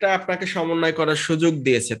একটা আপনাকে সমন্বয় করার সুযোগ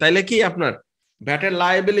দিয়েছে। তাইলে কি আপনার ভ্যাটের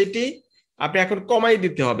লায়াবিলিটি আপনি এখন কমাই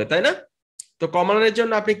দিতে হবে, তাই না? তো কমানোর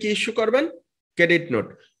জন্য আপনি কি ইস্যু করবেন? Credit note.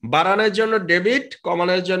 বাড়ানোর জন্য ডেবিট,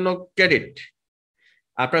 কমানোর জন্য ক্রেডিট।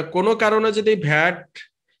 আপনার কোনো কারণে যদি ভ্যাট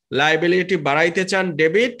লায়াবিলিটি বাড়াইতে চান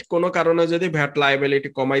ডেবিট, কোনো কারণে যদি ভ্যাট লায়াবিলিটি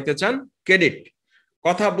কমাইতে চান ক্রেডিট।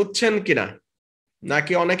 কথা বুঝছেন কিনা?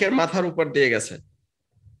 নাকি অনেকের মাথার উপর দিয়ে গেছে?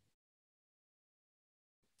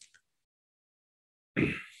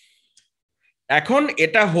 এখন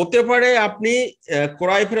এটা হতে পারে আপনি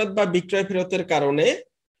ক্রয় ফেরত বা বিক্রয় ফেরতের কারণে,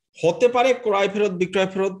 হতে পারে ক্রয় ফেরত বিক্রয়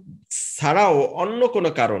ফেরত ছাড়াও অন্য কোনো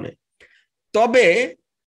কারণে। তবে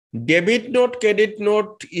debit note credit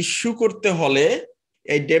note issue করতে হলে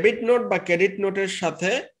এই ডেবিট নোট বা ক্রেডিট নোটের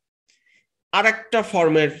সাথে আরেকটা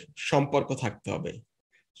ফর্মের সম্পর্ক থাকতে হবে।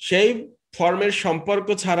 সেই ফর্মের সম্পর্ক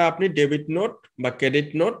ছাড়া আপনি ডেবিট নোট বা ক্রেডিট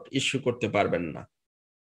নোট ইস্যু করতে পারবেন না।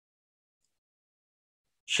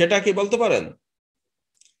 সেটা কি বলতে পারেন?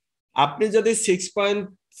 আপনি যদি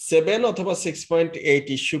 6.7 অথবা 6.8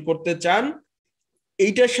 ইস্যু করতে চান,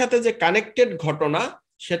 এইটার সাথে যে কানেক্টেড ঘটনা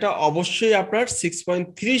সেটা অবশ্যই আপনার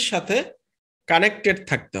 6.3 সাথে কানেক্টেড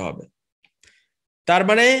থাকতে হবে। তার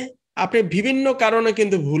মানে আপনি বিভিন্ন কারণে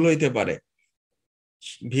কিন্তু ভুল হইতে পারে,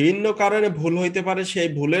 বিভিন্ন কারণে ভুল হইতে পারে। সেই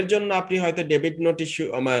ভুলের জন্য আপনি হয়তো ডেবিট নোট ইস্যু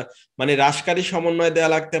মানে হ্রাসকারী সমন্বয়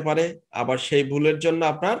দেওয়া লাগতে পারে, আবার সেই ভুলের জন্য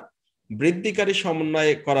আপনার বৃদ্ধিকারী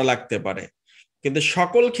সমন্বয় করা লাগতে পারে। কিন্তু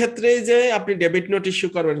সকল ক্ষেত্রেই যে আপনি ডেবিট নোট ইস্যু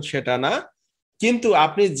করবেন সেটা না, কিন্তু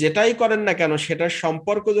আপনি যেটাই করেন না কেন সেটার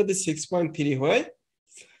সম্পর্ক যদি 6.3 হয়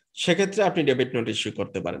সেক্ষেত্রে আপনি ডেবিট নোট ইস্যু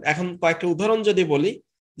করতে পারেন। এখন কয়েকটা উদাহরণ যদি বলি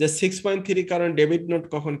যে 6.3 কারণ ডেবিট নোট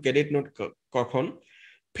কখন, ক্রেডিট নোট কখন।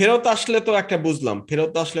 ফেরত আসলে তো একটা বুঝলাম,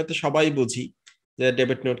 ফেরত আসলে তো সবাই বুঝি যে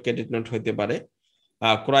ডেবিট নোট ক্রেডিট নোট হইতে পারে।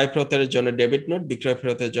 ক্রয় ফেরতের জন্য ডেবিট নোট, বিক্রয়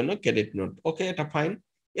ফেরতের জন্য ক্রেডিট নোট, ওকে, এটা ফাইন।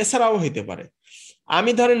 এছাড়াও হইতে পারে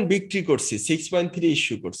আমি ধরেন বিক্রি করছি, 6.3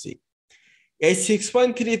 ইস্যু করছি। এই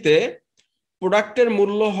 6.3-তে প্রোডাক্টের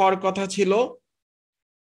মূল্য হওয়ার কথা ছিল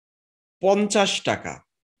 50 টাকা,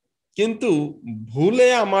 কিন্তু ভুলে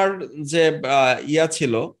আমার যে ইয়া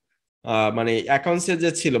ছিল, মানে অ্যাকাউন্টসে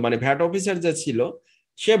যে ছিল, মানে ভ্যাট অফিসার যে ছিল,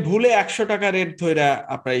 সে ভুলে 100 টাকা রেট ধরে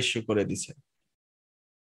আপনার ইস্যু করে দিছে।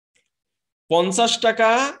 50 টাকা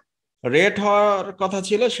রেট হওয়ার কথা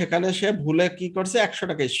ছিল, সেখানে সে ভুলে কি করছে, 100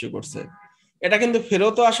 টাকা ইস্যু করছে। এটা কিন্তু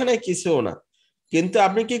ফেরতও আসে নাই, কিছুও না। কিন্তু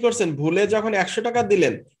আপনি কি করছেন, ভুলে যখন 100 টাকা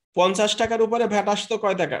দিলেন, 50 টাকার উপরে ভ্যাট আসতো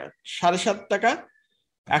কয় টাকা? 7.5 টাকা।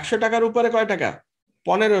 100 টাকার উপরে কয় টাকা?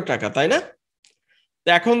 15 টাকা, তাই না?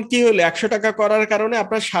 এখন কি হলো, 100 টাকা করার কারণে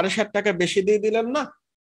আপনার 7.5 টাকা বেশি দিয়ে দিলেন না?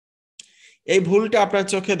 এই ভুলটা আপনার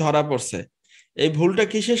চোখে ধরা পড়ছে। এই ভুলটা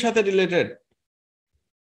কিসের সাথে রিলেটেড?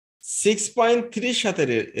 6.3 সাথে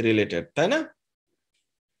রিলেটেড, তাই না?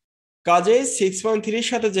 কাজে 6.3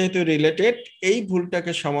 সাথে যেহেতু রিলেটেড, এই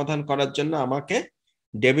ভুলটাকে সমাধান করার জন্য আমাকে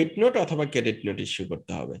ডেবিট নোট অথবা ক্রেডিট নোট ইস্যু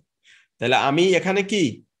করতে হবে। তাহলে আমি এখানে কি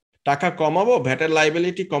টাকা কমাবো, ভ্যাটের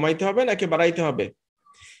লাইবিলিটি কমাইতে হবে নাকি বাড়াইতে হবে?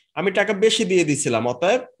 আমি টাকা বেশি দিয়ে দিছিলাম,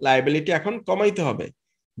 অতএব লাইবিলিটি এখন কমাইতে হবে।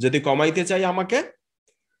 যদি কমাইতে চাই আমাকে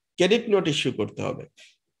ক্রেডিট নোট ইস্যু করতে হবে।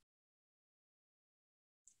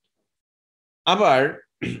 আবার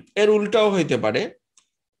এর উল্টাও হইতে পারে,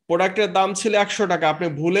 প্রোডাক্টের দাম ছিল 100 টাকা, আপনি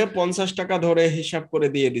ভুলে 50 টাকা ধরে হিসাব করে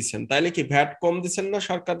দিয়ে দিচ্ছেন, তাইলে কি ভ্যাট কম দিচ্ছেন না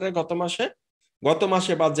সরকারের গত মাসে? গত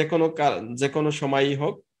মাসে বা যে কোনো সময়ই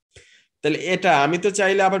হোক। তাহলে এটা আমি তো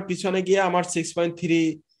চাইলে আবার পিছনে গিয়ে আমার 6.3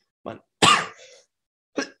 মানে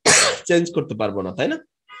চেঞ্জ করতে পারবো না, তাই না?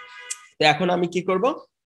 তো এখন আমি কি করব,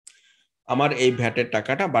 আমার এই ভ্যাটের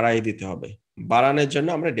টাকাটা বাড়াই দিতে হবে। বাড়ানোর জন্য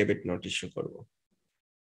আমরা ডেবিট নোট ইস্যু করব।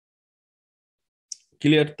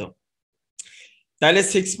 ক্লিয়ার তো? তাহলে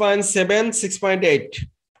 6.7 6.8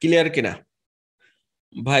 ক্লিয়ার কিনা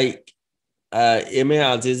ভাই? এম এ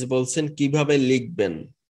আজিজ বলছেন কিভাবে লিখবেন,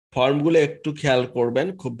 ফর্মগুলো একটু খেয়াল করবেন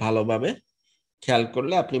খুব ভালোভাবে। খেয়াল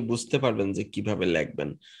করলে আপনি বুঝতে পারবেন যে কিভাবে লিখবেন।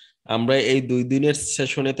 আমরা এই 2 দিনের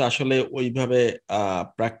সেশনে তো আসলে ওইভাবে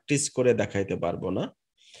প্র্যাকটিস করে দেখাইতে পারবো না,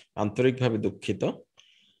 আন্তরিকভাবে দুঃখিত।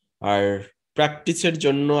 আর প্র্যাকটিসের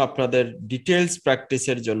জন্য, আপনাদের ডিটেলস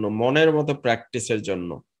প্র্যাকটিসের জন্য, মনের মতো প্র্যাকটিসের জন্য,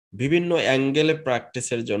 বিভিন্ন অ্যাঙ্গেলে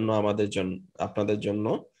প্র্যাকটিসের জন্য আমাদের জন্য, আপনাদের জন্য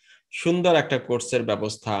সুন্দর একটা কোর্সের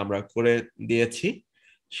ব্যবস্থা আমরা করে দিয়েছি।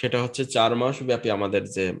 সেটা হচ্ছে 4 মাস ব্যাপী আমাদের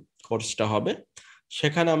যে কোর্সটা হবে,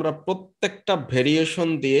 সেখানে আমরা প্রত্যেকটা ভেরিয়েশন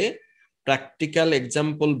দিয়ে প্র্যাকটিক্যাল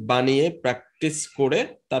এক্সাম্পল বানিয়ে প্র্যাকটিস করে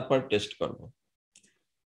তারপর টেস্ট করব।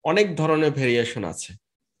 অনেক ধরনের ভেরিয়েশন আছে,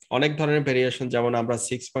 অনেক ধরনের ভেরিয়েশন। যেমন আমরা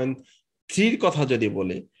 6.3 কথা যদি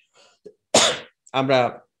বলি, আমরা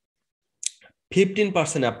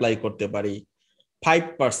 15% অ্যাপ্লাই করতে পারি,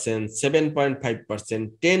 5%, 7.5%,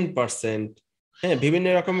 10%, হ্যাঁ, বিভিন্ন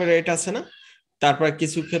রকমের রেট আছে না? তারপর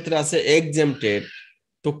কিছু ক্ষেত্রে আছে এক্সেমটেড।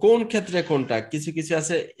 তো কোন ক্ষেত্রে কোনটা, কিছু কিছু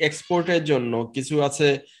আছে এক্সপোর্টের জন্য, কিছু আছে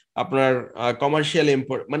আপনার কমার্শিয়াল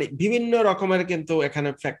ইম্পোর্ট, মানে বিভিন্ন রকমের কিন্তু এখানে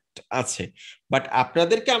ফ্যাক্ট আছে। বাট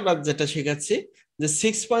আপনাদেরকে আমরা যেটা শেখাচ্ছি যে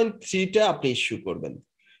 6.3টা আপনি ইস্যু করবেন।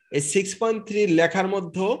 এই 6.3 লেখার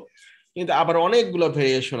মধ্যে কিন্তু আবার অনেকগুলো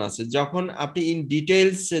ভেরিয়েশন আছে। যখন আপনি ইন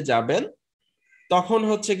ডিটেইলসে যাবেন তখন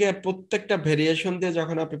হচ্ছে গিয়ে প্রত্যেকটা ভেরিয়েশন দিয়ে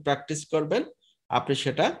যখন আপনি প্র্যাকটিস করবেন আপনি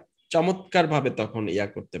সেটা চমৎকার ভাবে তখন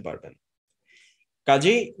করতে পারবেন।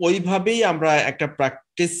 কাজেই ওইভাবেই আমরা একটা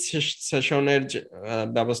প্র্যাকটিস সেশনের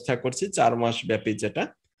ব্যবস্থা করছি 4 মাস ব্যাপী যেটা,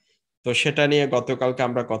 তো সেটা নিয়ে গতকালকে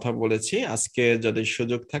আমরা কথা বলেছি। আজকে যদি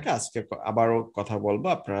সুযোগ থাকে আজকে আবারও কথা বলবো,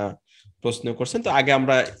 আপনারা প্রশ্ন করছেন, তো আগে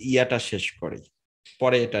আমরা ইয়াটা শেষ করি,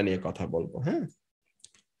 পরে এটা নিয়ে কথা বলবো। হ্যাঁ,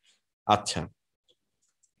 আচ্ছা,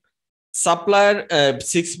 সাপ্লায়ার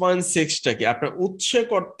 6.6টা কি? আপনার উৎসে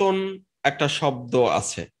কর্তন একটা শব্দ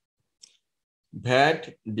আছে, ভ্যাট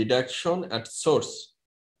ডিডাকশন এট সোর্স,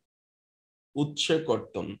 উৎসে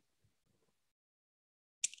কর্তন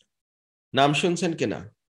নাম শুনছেন কিনা?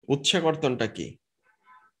 উৎসে কর্তনটা কি?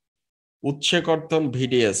 উৎসে কর্তন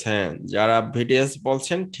ভিডিএস, হ্যাঁ যারা ভিডিএস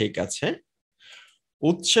বলছেন ঠিক আছে।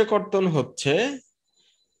 উৎসে কর্তন হচ্ছে,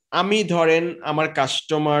 আমি ধরেন আমার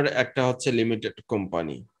কাস্টমার একটা হচ্ছে লিমিটেড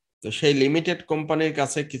কোম্পানি, তো সেই লিমিটেড কোম্পানির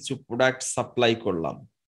কাছে কিছু প্রোডাক্ট সাপ্লাই করলাম।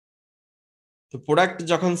 তো প্রোডাক্ট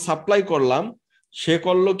যখন সাপ্লাই করলাম, সে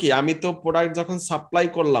করলো কি, আমি তো প্রোডাক্ট যখন সাপ্লাই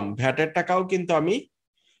করলাম ভ্যাটের টাকাও কিন্তু আমি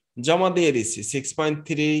জমা দিয়ে দিচ্ছি,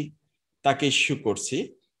 6.3 তাকে ইস্যু করছি,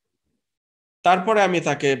 তারপরে আমি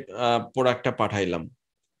তাকে প্রোডাক্টটা পাঠাইলাম।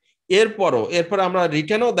 এরপর আমরা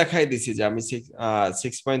রিটার্নও দেখাই দিছি যে আমি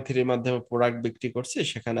 6.3 মাধ্যমে প্রোডাক্ট বিক্রি করছি,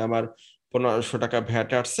 সেখানে আমার 1500 টাকা ভ্যাট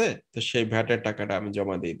আসছে, তো সেই ভ্যাটের টাকাটা আমি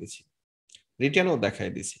জমা দিয়ে দিছি, রিটার্নও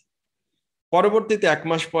দেখাই দিছি। পরবর্তীতে 1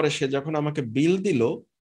 মাস পরে সে যখন আমাকে বিল দিল,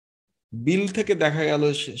 বিল থেকে দেখা গেল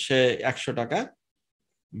সে 100 টাকা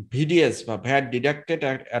ভিডিএস বা ভ্যাট ডিডাক্টেড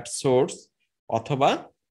অ্যাট সোর্স অথবা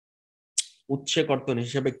উৎসে কর্তন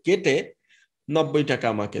হিসেবে কেটে 90 টাকা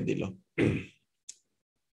আমাকে দিল,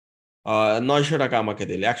 900 টাকা আমাকে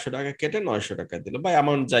দিল, 100 টাকা কেটে 900 টাকা দিল, বা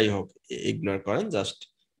অ্যামাউন্ট যাই হোক ইগনোর করেন, জাস্ট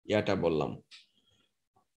ইয়াটা বললাম।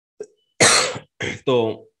 তো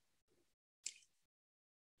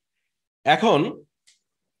এখন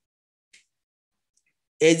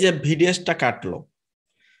এই যে ভিডিএসটা কাটলো,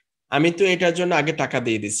 আমি তো এটার জন্য আগে টাকা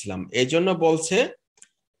দিয়ে দিছিলাম, এই জন্য বলছে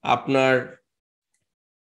আপনার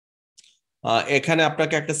এখানে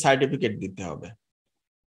আপনাকে একটা সার্টিফিকেট দিতে হবে।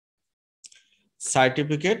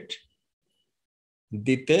 সার্টিফিকেট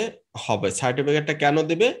দিতে হবে। সার্টিফিকেটটা কেন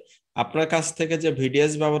দিবে? আপনার কাছ থেকে যে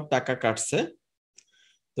ভিডিএস বাবদ টাকা কাটছে,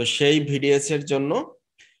 তো সেই ভিডিএস এর জন্য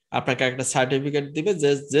আপনাকে একটা সার্টিফিকেট দিবে,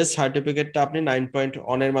 যে সার্টিফিকেটটা আপনি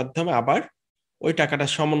 9.1 এর মাধ্যমে আবার ওই টাকাটা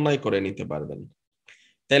সমন্বয় করে নিতে পারবেন।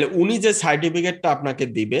 তাহলে উনি যে সার্টিফিকেটটা আপনাকে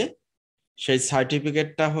দিবে, সেই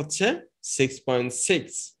সার্টিফিকেটটা হচ্ছে 6.6।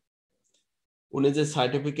 উনি যে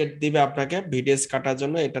সার্টিফিকেট দিবে আপনাকে ভিডিএস কাটার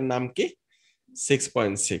জন্য, এটার নাম কি?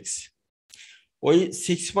 6.6। ওই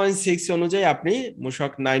 6.6 অনুযায়ী আপনি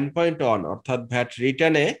মূসক 9.1 অর্থাৎ ভ্যাট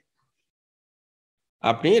রিটার্নে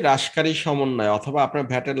আপনি হ্রাসকারী সমন্বয় অথবা আপনার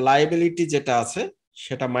ভ্যাটের লায়াবিলিটি যেটা আছে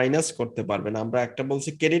সেটা মাইনাস করতে পারবেন। আমরা একটা বলছি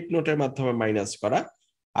ক্রেডিট নোটের মাধ্যমে মাইনাস করা,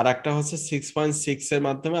 আর একটা হচ্ছে 6.6 এর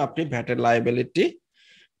মাধ্যমে আপনি ভ্যাটের লায়াবিলিটি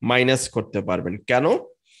মাইনাস করতে পারবেন। কেন?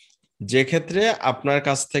 যে ক্ষেত্রে আপনার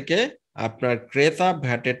কাছ থেকে আপনার ক্রেতা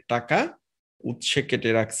ভ্যাটের টাকা উৎসে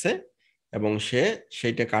কেটে রাখছে এবং সে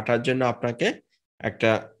সেইটা কাটার জন্য আপনাকে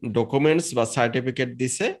একটা ডকুমেন্টস বা সার্টিফিকেট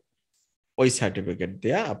দিছে, ওই সার্টিফিকেট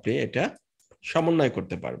দিয়ে আপনি এটা সমন্বয়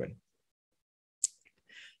করতে পারবেন।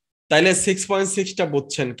 তাইলে 6.6টা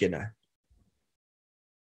বুঝছেন কিনা?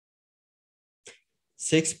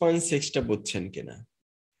 6.6টা বুঝছেন কিনা?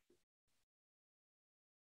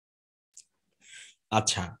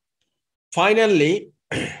 আচ্ছা, ফাইনালি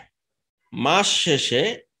মাস শেষে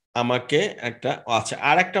আমাকে একটা, আচ্ছা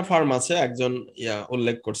আর একটা ফর্ম আছে, একজন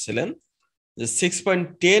উল্লেখ করছিলেন যে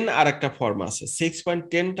 6.10 আর একটা ফর্ম আছে।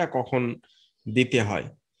 6.10টা কখন দিতে হয়?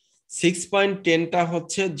 6.10টা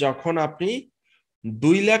হচ্ছে যখন আপনি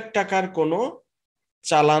 2 লাখ টাকার কোনো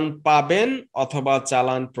চালান পাবেন অথবা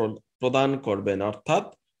চালান প্রদান করবেন, অর্থাৎ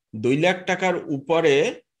 2 লাখ টাকার উপরে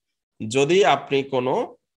যদি আপনি কোনো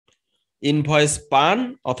ইনভয়েস পান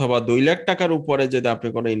অথবা 2 লাখ টাকার উপরে যদি আপনি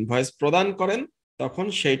কোনো ইনভয়েস প্রদান করেন, তখন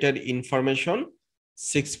সেইটার ইনফরমেশন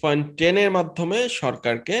 6.10 এর মাধ্যমে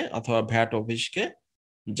সরকারকে অথবা ভ্যাট অফিসকে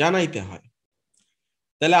জানাইতে হয়।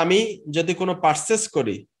 তাহলে আমি যদি কোনো পারচেস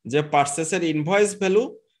করি, যে পারচেসের ইনভয়েস ভ্যালু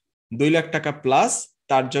 2 লাখ টাকা প্লাস,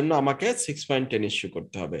 তার জন্য আমাকে 6.10 ইস্যু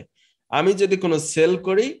করতে হবে। আমি যদি কোনো সেল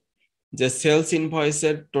করি, যে সেলস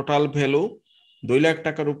ইনভয়েসের টোটাল ভ্যালু 2 লাখ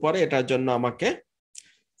টাকার উপরে, এটার জন্য আমাকে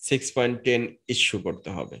 6.10 ইস্যু করতে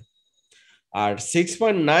হবে। আর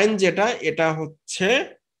 6.9 যেটা, এটা হচ্ছে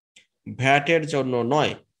ভ্যাটের জন্য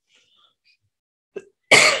নয়।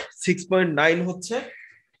 6.9 হচ্ছে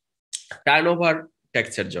টার্নওভার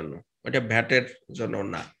ট্যাক্সের জন্য, ওটা ভ্যাটের জন্য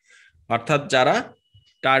না। অর্থাৎ যারা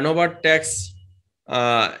টার্নওভার ট্যাক্স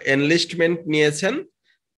এনলিস্টমেন্ট নিয়েছেন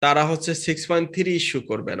তারা হচ্ছে 6.3 ইস্যু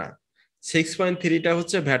করবে না। 6.3টা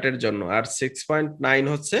হচ্ছে ভ্যাটের জন্য, আর 6.9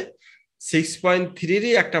 হচ্ছে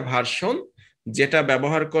 6.3-ই একটা ভার্সন যেটা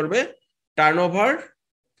ব্যবহার করবে টার্নওভার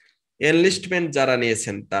এনলিস্টমেন্ট যারা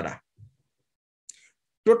নিয়েছেন তারা।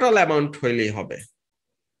 টোটাল অ্যামাউন্ট হইলেই হবে,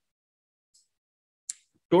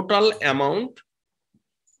 টোটাল অ্যামাউন্ট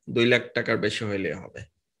 2 লাখ টাকার বেশি হইলেই হবে।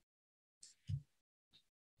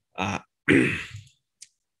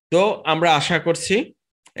 তো আমরা আশা করছি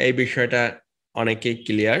এই বিষয়টা অনেকেই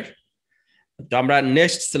ক্লিয়ার। তো আমরা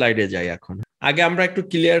নেক্সট স্লাইডে যাই এখন। আগে আমরা একটু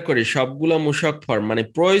ক্লিয়ার করি সবগুলো মূসক ফর্ম, মানে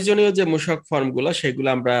প্রয়োজনীয় যে মূসক ফর্মগুলো সেগুলো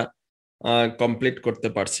আমরা কমপ্লিট করতে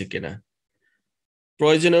পারছি কিনা।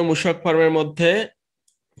 প্রয়োজনীয় মূসক ফর্মের মধ্যে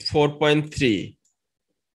 4.3,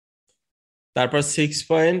 তারপর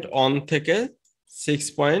 6.1 থেকে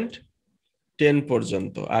 6.10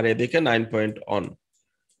 পর্যন্ত, আর এদিকে 9.1।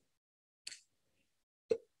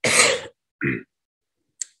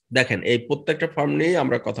 দেখেন এই প্রত্যেকটা ফর্ম নিয়ে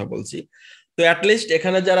আমরা কথা বলছি। তো অ্যাটলিস্ট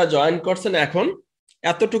এখানে যারা জয়েন করছেন এখন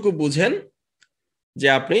এতটুকু বুঝেন যে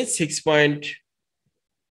আপনি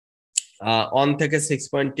 6.1 থেকে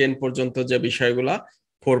 6.10 পর্যন্ত যে বিষয়গুলা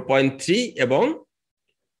 4.3 এবং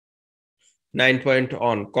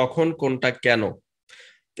 9.1 কখন কোনটা কেন।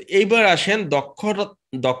 তো এইবার আসেন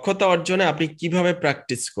দক্ষতা অর্জনে আপনি কিভাবে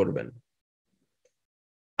প্র্যাকটিস করবেন।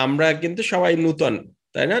 আমরা কিন্তু সবাই নতুন,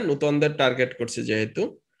 তাই না? নতুনদের টার্গেট করছি যেহেতু।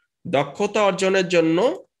 দক্ষতা অর্জনের জন্য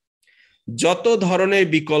যত ধরনের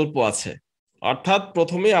বিকল্প আছে, অর্থাৎ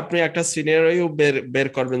প্রথমে আপনি একটা সিনারিও বের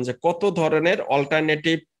করবেন যে কত ধরনের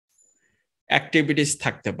অল্টারনেটিভ অ্যাক্টিভিটিস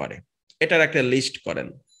থাকতে পারে, এটার একটা লিস্ট করেন।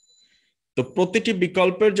 তো প্রতিটি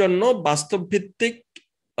বিকল্পের জন্য বাস্তব ভিত্তিক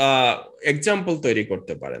এক্সাম্পল তৈরি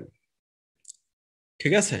করতে পারেন।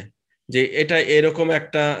 ঠিক আছে, যে এটা এরকম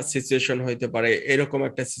একটা সিচুয়েশন হইতে পারে, এরকম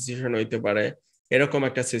একটা সিচুয়েশন হইতে পারে, এরকম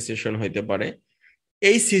একটা সিচুয়েশন হইতে পারে।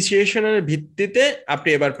 এই সিচুয়েশনের ভিত্তিতে আপনি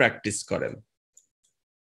এবার প্র্যাকটিস করেন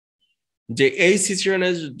যে এই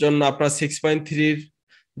সিচুয়েশনের জন্য আপনার 6.3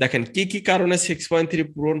 দেখেন কি কি কারণে 6.3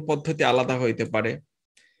 পূরণ পদ্ধতি আলাদা হইতে পারে,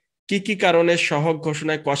 কি কি কারণে সহগ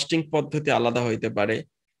ঘোষণায় কস্টিং পদ্ধতি আলাদা হইতে পারে,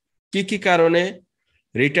 কি কি কারণে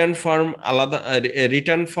রিটার্ন ফর্ম আলাদা,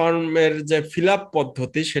 রিটার্ন ফর্মের যে ফিল আপ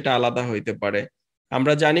পদ্ধতি সেটা আলাদা হইতে পারে।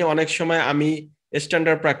 আমরা জানি অনেক সময় আমি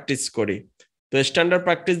স্ট্যান্ডার্ড প্র্যাকটিস করি, তো স্ট্যান্ডার্ড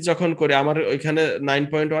প্র্যাকটিস যখন করি আমার ওইখানে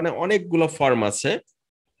 9.1-এ অনেকগুলো ফর্ম আছে,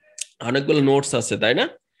 অনেকগুলো নোটস আছে, তাই না?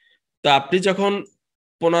 তো আপনি যখন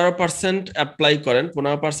 15% অ্যাপ্লাই করেন,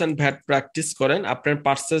 15% ভ্যাট প্র্যাকটিস করেন, আপনার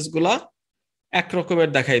পার্সেস গুলা একরকমের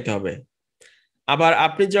দেখাইতে হবে। আবার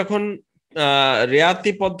আপনি যখন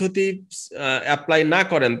রেয়াতি পদ্ধতি অ্যাপ্লাই না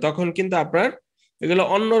করেন তখন কিন্তু আপনার এগুলো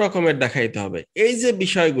অন্য রকমের দেখাইতে হবে। এই যে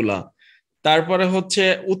বিষয়গুলা, তারপরে হচ্ছে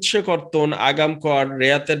উৎসে কর্তন, আগাম কর,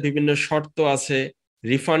 রেয়াতের বিভিন্ন শর্ত আছে,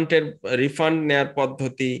 রিফান্ড নেয়ার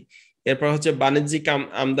পদ্ধতি, এরপর হচ্ছে বাণিজ্যিক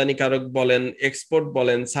আমদানিকারক বলেন, এক্সপোর্ট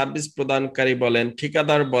বলেন, সার্ভিস প্রদানকারী বলেন,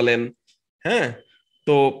 ঠিকাদার বলেন, হ্যাঁ।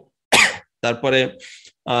 তো তারপরে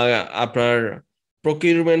আপনার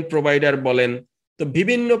প্রকিউরমেন্ট প্রোভাইডার বলেন। তো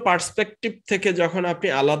বিভিন্ন পার্সপেক্টিভ থেকে যখন আপনি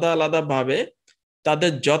আলাদা আলাদা ভাবে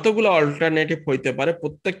তাদের যতগুলো অল্টারনেটিভ হইতে পারে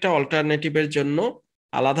প্রত্যেকটা অল্টারনেটিভের জন্য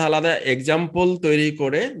আলাদা আলাদা এক্সাম্পল তৈরি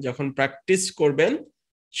করে যখন প্র্যাকটিস করবেন,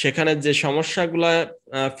 সেখানে যে সমস্যাগুলা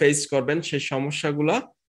ফেস করবেন সেই সমস্যাগুলা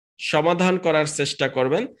সমাধান করার চেষ্টা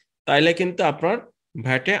করবেন, তাইলে কিন্তু আপনার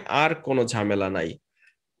ভ্যাটে আর কোনো ঝামেলা নাই।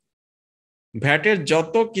 ভ্যাটের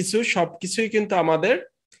যত কিছু সবকিছুই কিন্তু আমাদের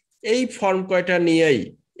এই ফর্ম কয়টা নিয়েই,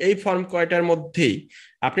 এই ফর্ম কয়টার মধ্যেই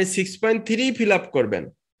আপনি 6.3 ফিল আপ করবেন।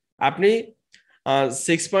 আপনি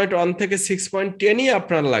 6.1 থেকে 6.10-ই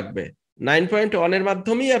আপনার লাগবে, 9.1 এর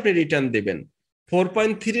মাধ্যমেই আপনি রিটার্ন দিবেন,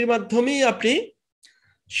 4.3-এর মাধ্যমেই আপনি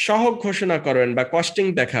সহগ ঘোষণা করবেন বা কস্টিং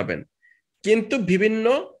দেখাবেন। কিন্তু বিভিন্ন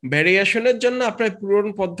ভেরিয়েশনের জন্য আপনার পূরণ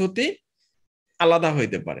পদ্ধতি আলাদা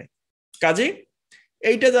হইতে পারে। কাজে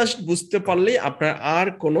এইটা জাস্ট বুঝতে পারলেই আপনার আর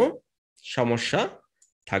কোনো সমস্যা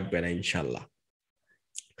থাকবে না ইনশাল্লাহ।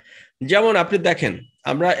 যেমন আপনি দেখেন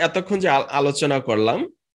আমরা এতক্ষণ যে আলোচনা করলাম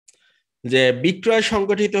যে বিক্রয়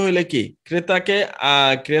সংগঠিত হলে কি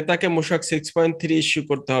ক্রেতাকে মূসক 6.3 ইস্যু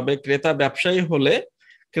করতে হবে। ক্রেতা ব্যবসায়ী হলে,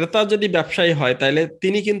 ক্রেতা যদি ব্যবসায়ী হয় তাহলে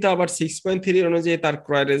তিনি কিন্তু আবার 6.3 অনুযায়ী তার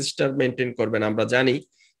ক্রয় রেজিস্টার মেনটেন করবেন, আমরা জানি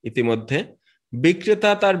ইতিমধ্যে।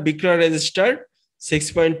 বিক্রেতা তার বিক্রয় রেজিস্টার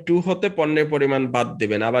 6.2 হতে পণ্যের পরিমাণ বাদ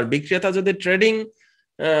দেবেন। আবার বিক্রেতা যদি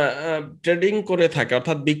ট্রেডিং করে থাকে,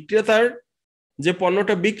 অর্থাৎ বিক্রেতার যে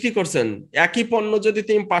পণ্যটা বিক্রি করছেন একই পণ্য যদি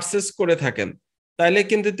তিনি পারচেস করে থাকেন তাহলে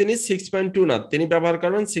কিন্তু তিনি 6.2 না, তিনি ব্যবহার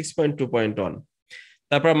করবেন 6.2.1।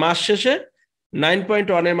 তারপর মাস শেষে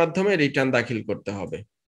 9.1 এর মাধ্যমে রিটার্ন দাখিল করতে হবে।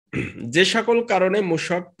 যে সকল কারণে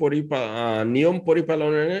মূসক নিয়ম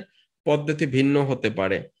পরিপালনের পদ্ধতি ভিন্ন হতে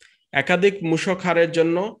পারে। একাধিক মূসক হারের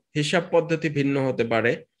জন্য হিসাব পদ্ধতি ভিন্ন হতে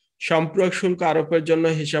পারে। সম্পূরক শুল্ক আরোপের জন্য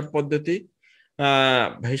হিসাব পদ্ধতি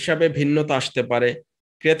হিসাবে ভিন্নতা আসতে পারে।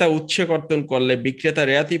 ক্রেতা উৎসে কর্তন করলে, বিক্রেতা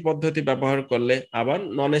রেয়াতি পদ্ধতি ব্যবহার করলে, আবার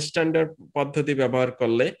নন স্ট্যান্ডার্ড পদ্ধতি ব্যবহার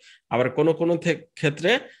করলে, আবার কোনো কোনো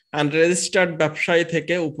ক্ষেত্রে আনরেজিস্টার্ড ব্যবসায়ী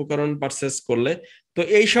থেকে উপকরণ পারচেজ করলে, তো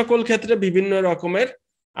এই সকল ক্ষেত্রে বিভিন্ন রকমের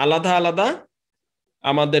আলাদা আলাদা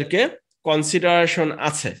আমাদেরকে কনসিডারেশন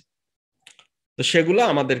আছে। তো সেগুলো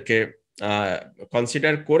আমাদেরকে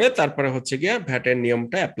কনসিডার করে তারপরে হচ্ছে গিয়ে ভ্যাটের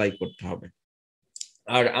নিয়মটা অ্যাপ্লাই করতে হবে।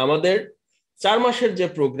 আর আমাদের 4 মাসের যে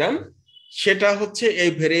প্রোগ্রাম, সেটা হচ্ছে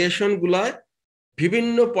এই ভেরিয়েশন গুলা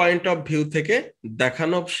বিভিন্ন পয়েন্ট অফ ভিউ থেকে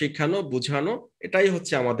দেখানো, শেখানো, বুঝানো, এটাই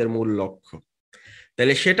হচ্ছে আমাদের মূল লক্ষ্য।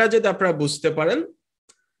 তাহলে সেটা যদি আপনারা বুঝতে পারেন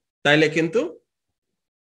তাইলে কিন্তু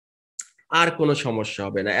আর কোনো সমস্যা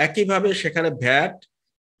হবে না। একইভাবে সেখানে ভ্যাট,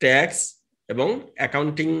 ট্যাক্স এবং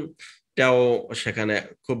অ্যাকাউন্টিংটাও সেখানে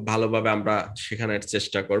খুব ভালোভাবে আমরা শেখানোর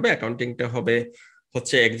চেষ্টা করব। অ্যাকাউন্টিংটা হবে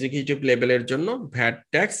হচ্ছে এক্সিকিউটিভ লেভেলের জন্য, ভ্যাট,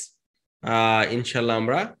 ট্যাক্স ইনশাল্লাহ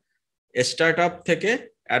আমরা স্টার্টআপ থেকে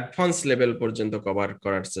অ্যাডভান্স লেভেল পর্যন্ত কভার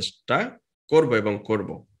করার চেষ্টা করব এবং করব।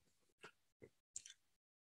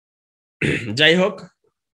 যাই হোক,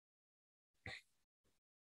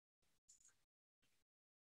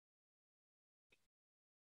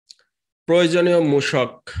 প্রয়োজনীয়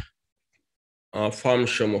মূসক ফর্ম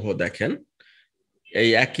সমূহ দেখেন, এই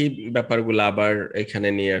একই ব্যাপারগুলো আবার এখানে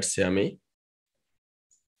নিয়ে আসছি আমি।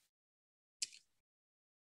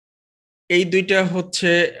 এই দুইটা হচ্ছে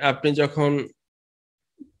আপনি যখন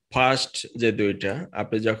ফার্স্ট যে দুইটা,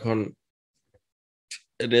 আপনি যখন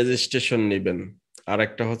রেজিস্ট্রেশন নেবেন, আর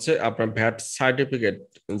একটা হচ্ছে আপনার ভ্যাট সার্টিফিকেট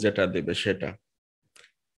যেটা দেবে সেটা।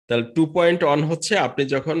 তাহলে 2.1 হচ্ছে আপনি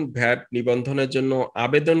যখন ভ্যাট নিবন্ধনের জন্য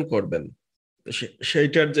আবেদন করবেন,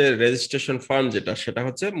 সেইটার যে রেজিস্ট্রেশন ফর্ম যেটা, সেটা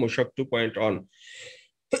হচ্ছে মূসক 2.1।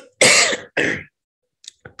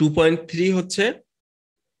 2.3 হচ্ছে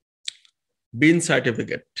বিন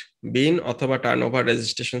সার্টিফিকেট, বিন অথবা টার্নওভার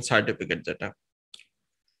রেজিস্ট্রেশন সার্টিফিকেট যেটা।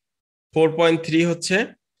 4.3 হচ্ছে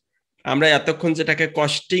আমরা এতক্ষণ যেটাকে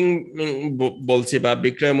কস্টিং বলছি বা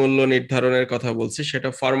বিক্রয় মূল্য নির্ধারণের কথা বলছি, সেটা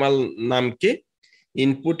ফর্মাল নাম কি?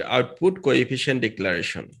 Input output coefficient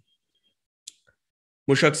declaration.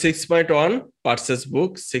 মূসক 6.1 purchase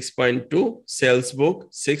book, 6.2 sales book,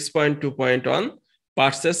 6.2.1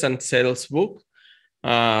 purchase and sales book,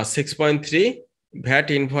 6.3 VAT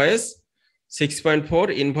invoice, 6.4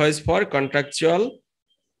 invoice for contractual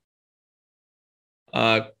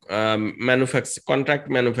contract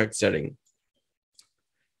manufacturing.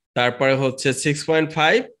 তারপরে হচ্ছে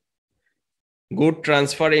 6.5 good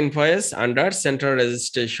transfer invoice under central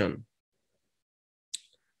registration.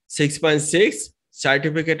 6.6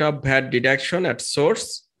 certificate of VAT deduction at source.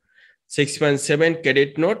 6.7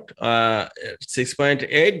 credit note.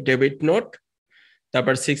 6.8 debit note.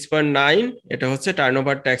 তারপর 6.9 এটা হচ্ছে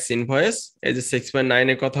turnover tax invoice, এই যে 6.9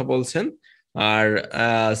 এর কথা বলছেন। আর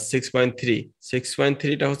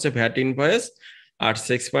 6.3টা হচ্ছে ভ্যাট ইনভয়েস, আর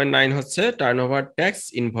 6.9 হচ্ছে টার্নওভার ট্যাক্স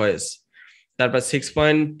ইনভয়েস। তারপর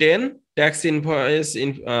 6.10 tax invoice,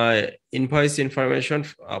 invoice information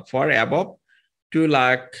for above 2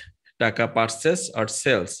 lakh টাকা পারচেস অর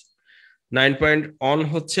সেলস। 9.1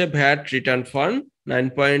 হচ্ছে ভ্যাট রিটার্ন ফর্ম।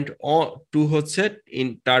 9.2 হচ্ছে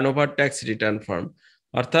টার্নওভার ট্যাক্স রিটার্ন ফর্ম।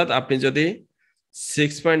 অর্থাৎ আপনি যদি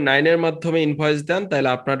 6.9 এর মাধ্যমে ইনভয়েস দেন তাহলে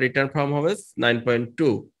আপনার রিটার্ন ফর্ম হবে 9.2,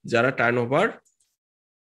 যারা টার্নওভার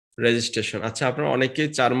রেজিস্ট্রেশন। আচ্ছা, আপনারা অনেকেই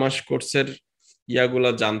 4 মাস কোর্সের ইয়াগুলো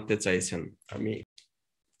জানতে চাইছেন। আমি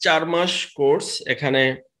 4 মাস কোর্স, এখানে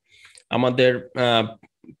আমাদের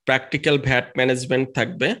প্র্যাকটিক্যাল ভ্যাট ম্যানেজমেন্ট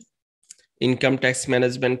থাকবে, ইনকাম ট্যাক্স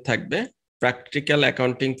ম্যানেজমেন্ট থাকবে, practical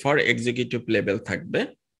accounting for executive level থাকবে।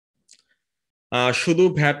 শুধু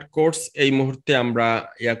ভ্যাট কোর্স এই মুহূর্তে আমরা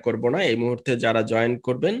করব না। এই মুহূর্তে যারা জয়েন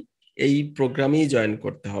করবেন এই প্রোগ্রামেই জয়েন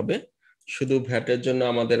করতে হবে। শুধু ভ্যাটের জন্য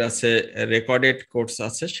আমাদের আছে রেকর্ডেড কোর্স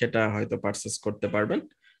আছে, সেটা হয়তো পারচেজ করতে পারবেন।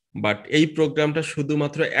 বাট এই প্রোগ্রামটা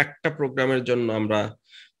শুধুমাত্র একটা প্রোগ্রামের জন্য আমরা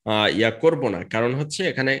করব না, কারণ হচ্ছে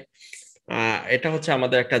এখানে এটা হচ্ছে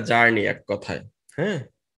আমাদের একটা জার্নি এক কথায়। হ্যাঁ,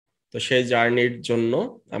 তো সেই জার্নির জন্য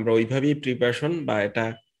আমরা ওইভাবেই প্রিপারেশন বা এটা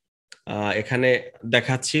এখানে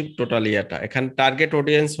দেখাচ্ছি টোটালি। এখানে টার্গেট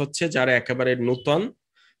অডিয়েন্স হচ্ছে যারা একেবারে নতুন,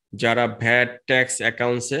 যারা ভ্যাট ট্যাক্স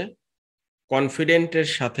অ্যাকাউন্টসে কনফিডেন্টের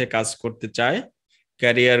সাথে কাজ করতে চায়,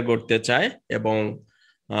 ক্যারিয়ার গড়তে চায় এবং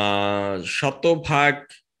শতভাগ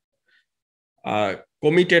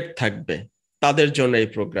কমিটেড থাকবে, তাদের জন্য এই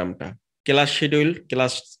প্রোগ্রামটা। ক্লাস শিডিউল,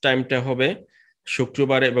 ক্লাস টাইমটা হবে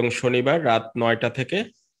শুক্রবার এবং শনিবার রাত 9টা থেকে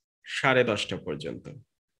 10:30 পর্যন্ত।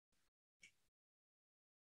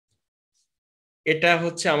 এটা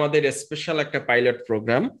হচ্ছে আমাদের স্পেশাল একটা পাইলট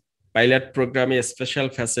প্রোগ্রাম। পাইলট প্রোগ্রামে স্পেশাল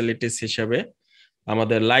ফ্যাসিলিটিস হিসেবে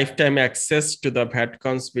আমাদের life time access to the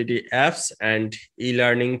ভ্যাটকনস BD apps and e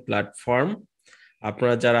learning platform.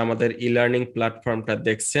 আপনারা যারা আমাদের ই লার্নিং প্ল্যাটফর্মটা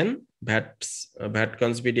দেখছেন,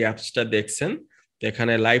 ভ্যাটকনস বিডি অ্যাপসটা দেখছেন, তো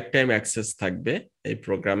এখানে লাইফ টাইম অ্যাক্সেস থাকবে এই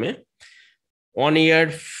প্রোগ্রামে। 1 ইয়ার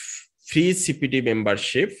ফ্রি সিপিটি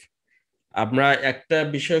মেম্বারশিপ। আমরা একটা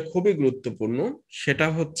বিষয় খুবই গুরুত্বপূর্ণ, সেটা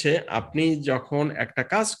হচ্ছে আপনি যখন একটা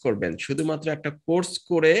কাজ করবেন, শুধুমাত্র একটা কোর্স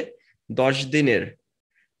করে 10 দিনের,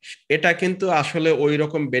 এটা কিন্তু আসলে ওই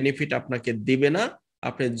রকম বেনিফিট আপনাকে দিবে না,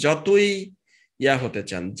 আপনি যতই হতে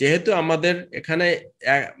চান। যেহেতু আমাদের এখানে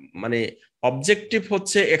মানে অবজেক্টিভ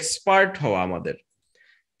হচ্ছে এক্সপার্ট হওয়া আমাদের,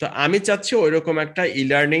 তো আমি চাচ্ছি ওই রকম একটা ই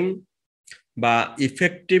লার্নিং বা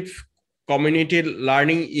ইফেক্টিভ কমিউনিটি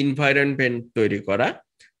লার্নিং এনভায়রনমেন্ট তৈরি করা,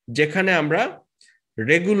 যেখানে আমরা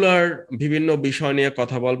রেগুলার বিভিন্ন বিষয় নিয়ে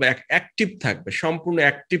কথা বলবো, অ্যাক্টিভ থাকবে, সম্পূর্ণ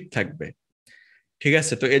অ্যাক্টিভ থাকবে। ঠিক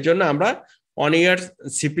আছে, তো এই জন্য আমরা 1 ইয়ার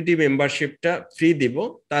সিপিটি মেম্বারশিপটা ফ্রি দিব।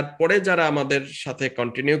 তারপরে যারা আমাদের সাথে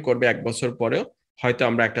কন্টিনিউ করবে 1 বছর পরেও, হয়তো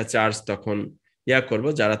আমরা একটা চার্জ তখন করব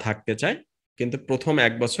যারা থাকতে চায়, কিন্তু প্রথম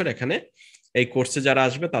 1 বছর এখানে এই কোর্সে যারা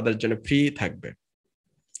আসবে তাদের জন্য ফ্রি থাকবে।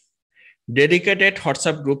 ডেডিকেটেড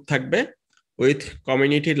হোয়াটসঅ্যাপ গ্রুপ থাকবে with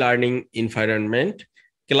community learning environment,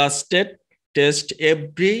 class test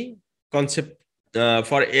every concept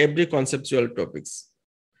for every conceptual topics.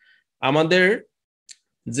 আমাদের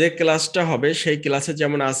যে ক্লাসটা হবে সেই ক্লাসে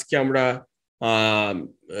যেমন আজকে আমরা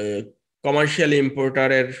কমার্শিয়াল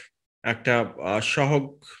ইম্পোর্টারের একটা সহগ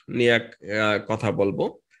নিয়ে কথা বলবো,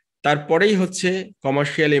 তারপরেই হচ্ছে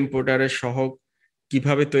কমার্শিয়াল ইম্পোর্টারের সহগ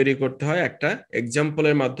কিভাবে তৈরি করতে হয় একটা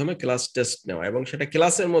এক্সাম্পলের মাধ্যমে ক্লাস টেস্ট নেওয়া, এবং সেটা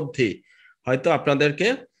ক্লাসের মধ্যেই হয়তো আপনাদেরকে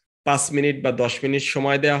 5 মিনিট বা 10 মিনিট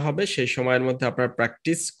সময় দেওয়া হবে। সেই সময়ের মধ্যে আপনারা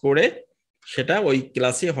প্র্যাকটিস করে সেটা ওই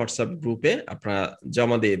ক্লাসে হোয়াটসঅ্যাপ গ্রুপে আপনারা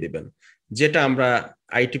জমা দিয়ে দিবেন, যেটা আমরা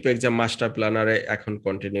আইটিপি এক্সাম মাস্টার প্ল্যানারে এখন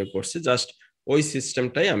কন্টিনিউ করছি। জাস্ট ওই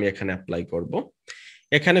সিস্টেমটাই আমি এখানে অ্যাপ্লাই করব।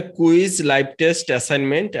 এখানে quiz, live test,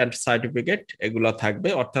 assignment and certificate এগুলো থাকবে।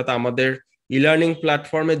 অর্থাৎ আমাদের ই লার্নিং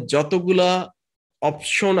প্ল্যাটফর্মে যতগুলা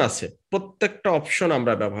অপশন আছে প্রত্যেকটা অপশন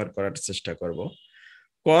আমরা ব্যবহার করার চেষ্টা করব।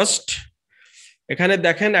 কস্ট, এখানে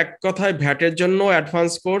দেখেন এক কথায় ভ্যাটের জন্য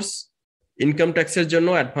অ্যাডভান্স কোর্স, ইনকাম ট্যাক্সের জন্য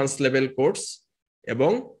অ্যাডভান্স লেভেল কোর্স,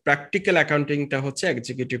 এবং প্র্যাকটিক্যাল অ্যাকাউন্টিংটা হচ্ছে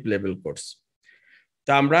এক্সিকিউটিভ লেভেল কোর্স।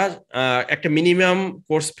 তা আমরা একটা মিনিমাম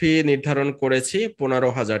কোর্স ফি নির্ধারণ করেছি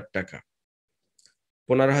 15,000 টাকা,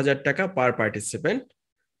 15,000 টাকা পার পার্টিসিপেন্ট।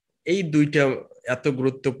 এই দুইটা এত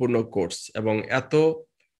গুরুত্বপূর্ণ কোর্স এবং এত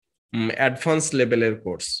অ্যাডভান্স লেভেলের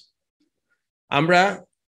কোর্স, আমরা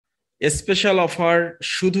স্পেশাল অফার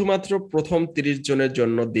শুধুমাত্র প্রথম 30 জনের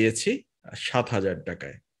জন্য দিয়েছি 7,000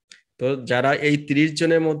 টাকায়। তো যারা এই 30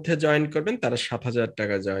 জনের মধ্যে জয়েন করবেন তারা 7,000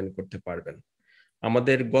 টাকা জয়েন করতে পারবেন।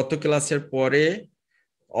 আমাদের গত ক্লাসের পরে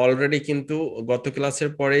অলরেডি কিন্তু গত ক্লাসের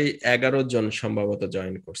পরেই 11 জন সম্ভবত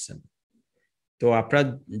জয়েন করছেন। তো আপনারা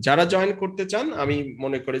যারা জয়েন করতে চান, আমি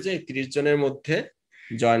মনে করি যে এই 30 জনের মধ্যে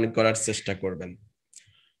জয়েন করার চেষ্টা করবেন।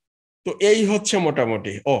 তো এই হচ্ছে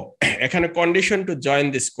মোটামুটি। এখানে condition to join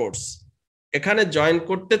this course, এখানে জয়েন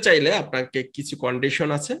করতে চাইলে আপনাকে কিছু কন্ডিশন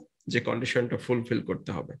আছে, যে কন্ডিশনটা ফুলফিল করতে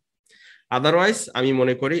হবে। আদারওয়াইজ আমি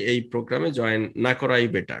মনে করি এই প্রোগ্রামে জয়েন না করাই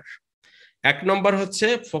বেটার। 1 নম্বর হচ্ছে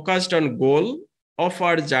focused on goal of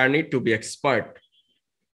our journey to B expert.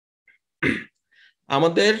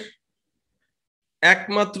 আমাদের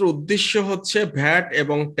একমাত্র উদ্দেশ্য হচ্ছে ভ্যাট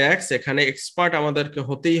এবং ট্যাক্স এখানে এক্সপার্ট আমাদেরকে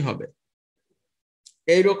হতেই হবে,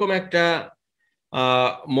 এইরকম একটা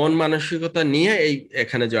মন মানসিকতা নিয়ে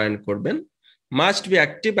এখানে জয়েন করবেন। Must be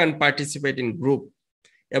active and participate in group,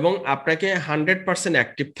 এবং আপনাকে 100%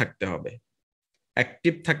 অ্যাক্টিভ থাকতে হবে।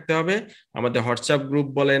 অ্যাক্টিভ থাকতে হবে, আমাদের হোয়াটসঅ্যাপ গ্রুপ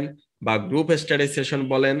বলেন বা গ্রুপ স্টাডি সেশন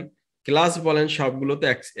বলেন, ক্লাস বলেন, সবগুলোতে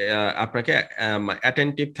আপনাকে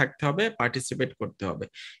অ্যাটেন্টিভ থাকতে হবে, পার্টিসিপেট করতে হবে।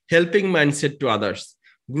 হেল্পিং মাইন্ডসেট টু আদার্স,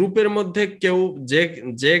 গ্রুপের মধ্যে কেউ যে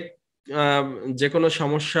যে যে কোনো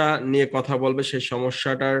সমস্যা নিয়ে কথা বলবে, সেই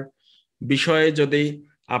সমস্যাটার বিষয়ে যদি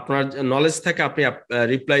আপনার নলেজ থাকে আপনি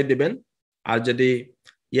রিপ্লাই দিবেন, আর যদি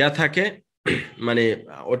থাকে মানে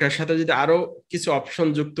ওটার সাথে যদি আরো কিছু অপশন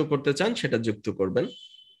যুক্ত করতে চান সেটা যুক্ত করবেন।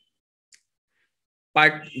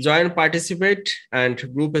 Join, participate and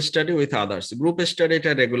group study with others, group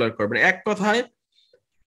স্টাডিটা regular করবেন। এক কথায়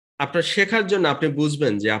আপনার শেখার জন্য আপনি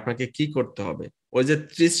বুঝবেন যে আপনাকে কি করতে হবে, ওই যে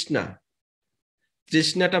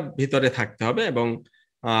তৃষ্ণাটা ভিতরে থাকতে হবে এবং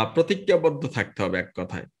প্রতিজ্ঞাবদ্ধ থাকতে হবে এক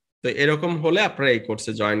কথায়। তো এরকম হলে আপনারা এই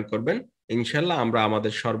কোর্সে জয়েন করবেন। ইনশাল্লাহ আমরা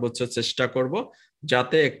আমাদের সর্বোচ্চ চেষ্টা করব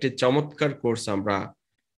যাতে একটি চমৎকার কোর্স আমরা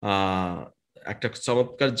একটা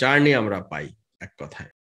চমৎকার জার্নি আমরা পাই এক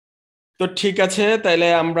কথায়। তো ঠিক আছে, তাইলে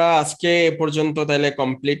আমরা আজকে এ পর্যন্ত তাইলে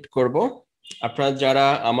কমপ্লিট করব। আপনারা যারা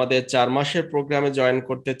আমাদের 4 মাসের প্রোগ্রামে জয়েন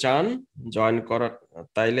করতে চান, জয়েন করার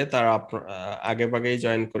তাইলে তারা আগে ভাগেই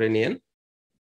জয়েন করে নিন।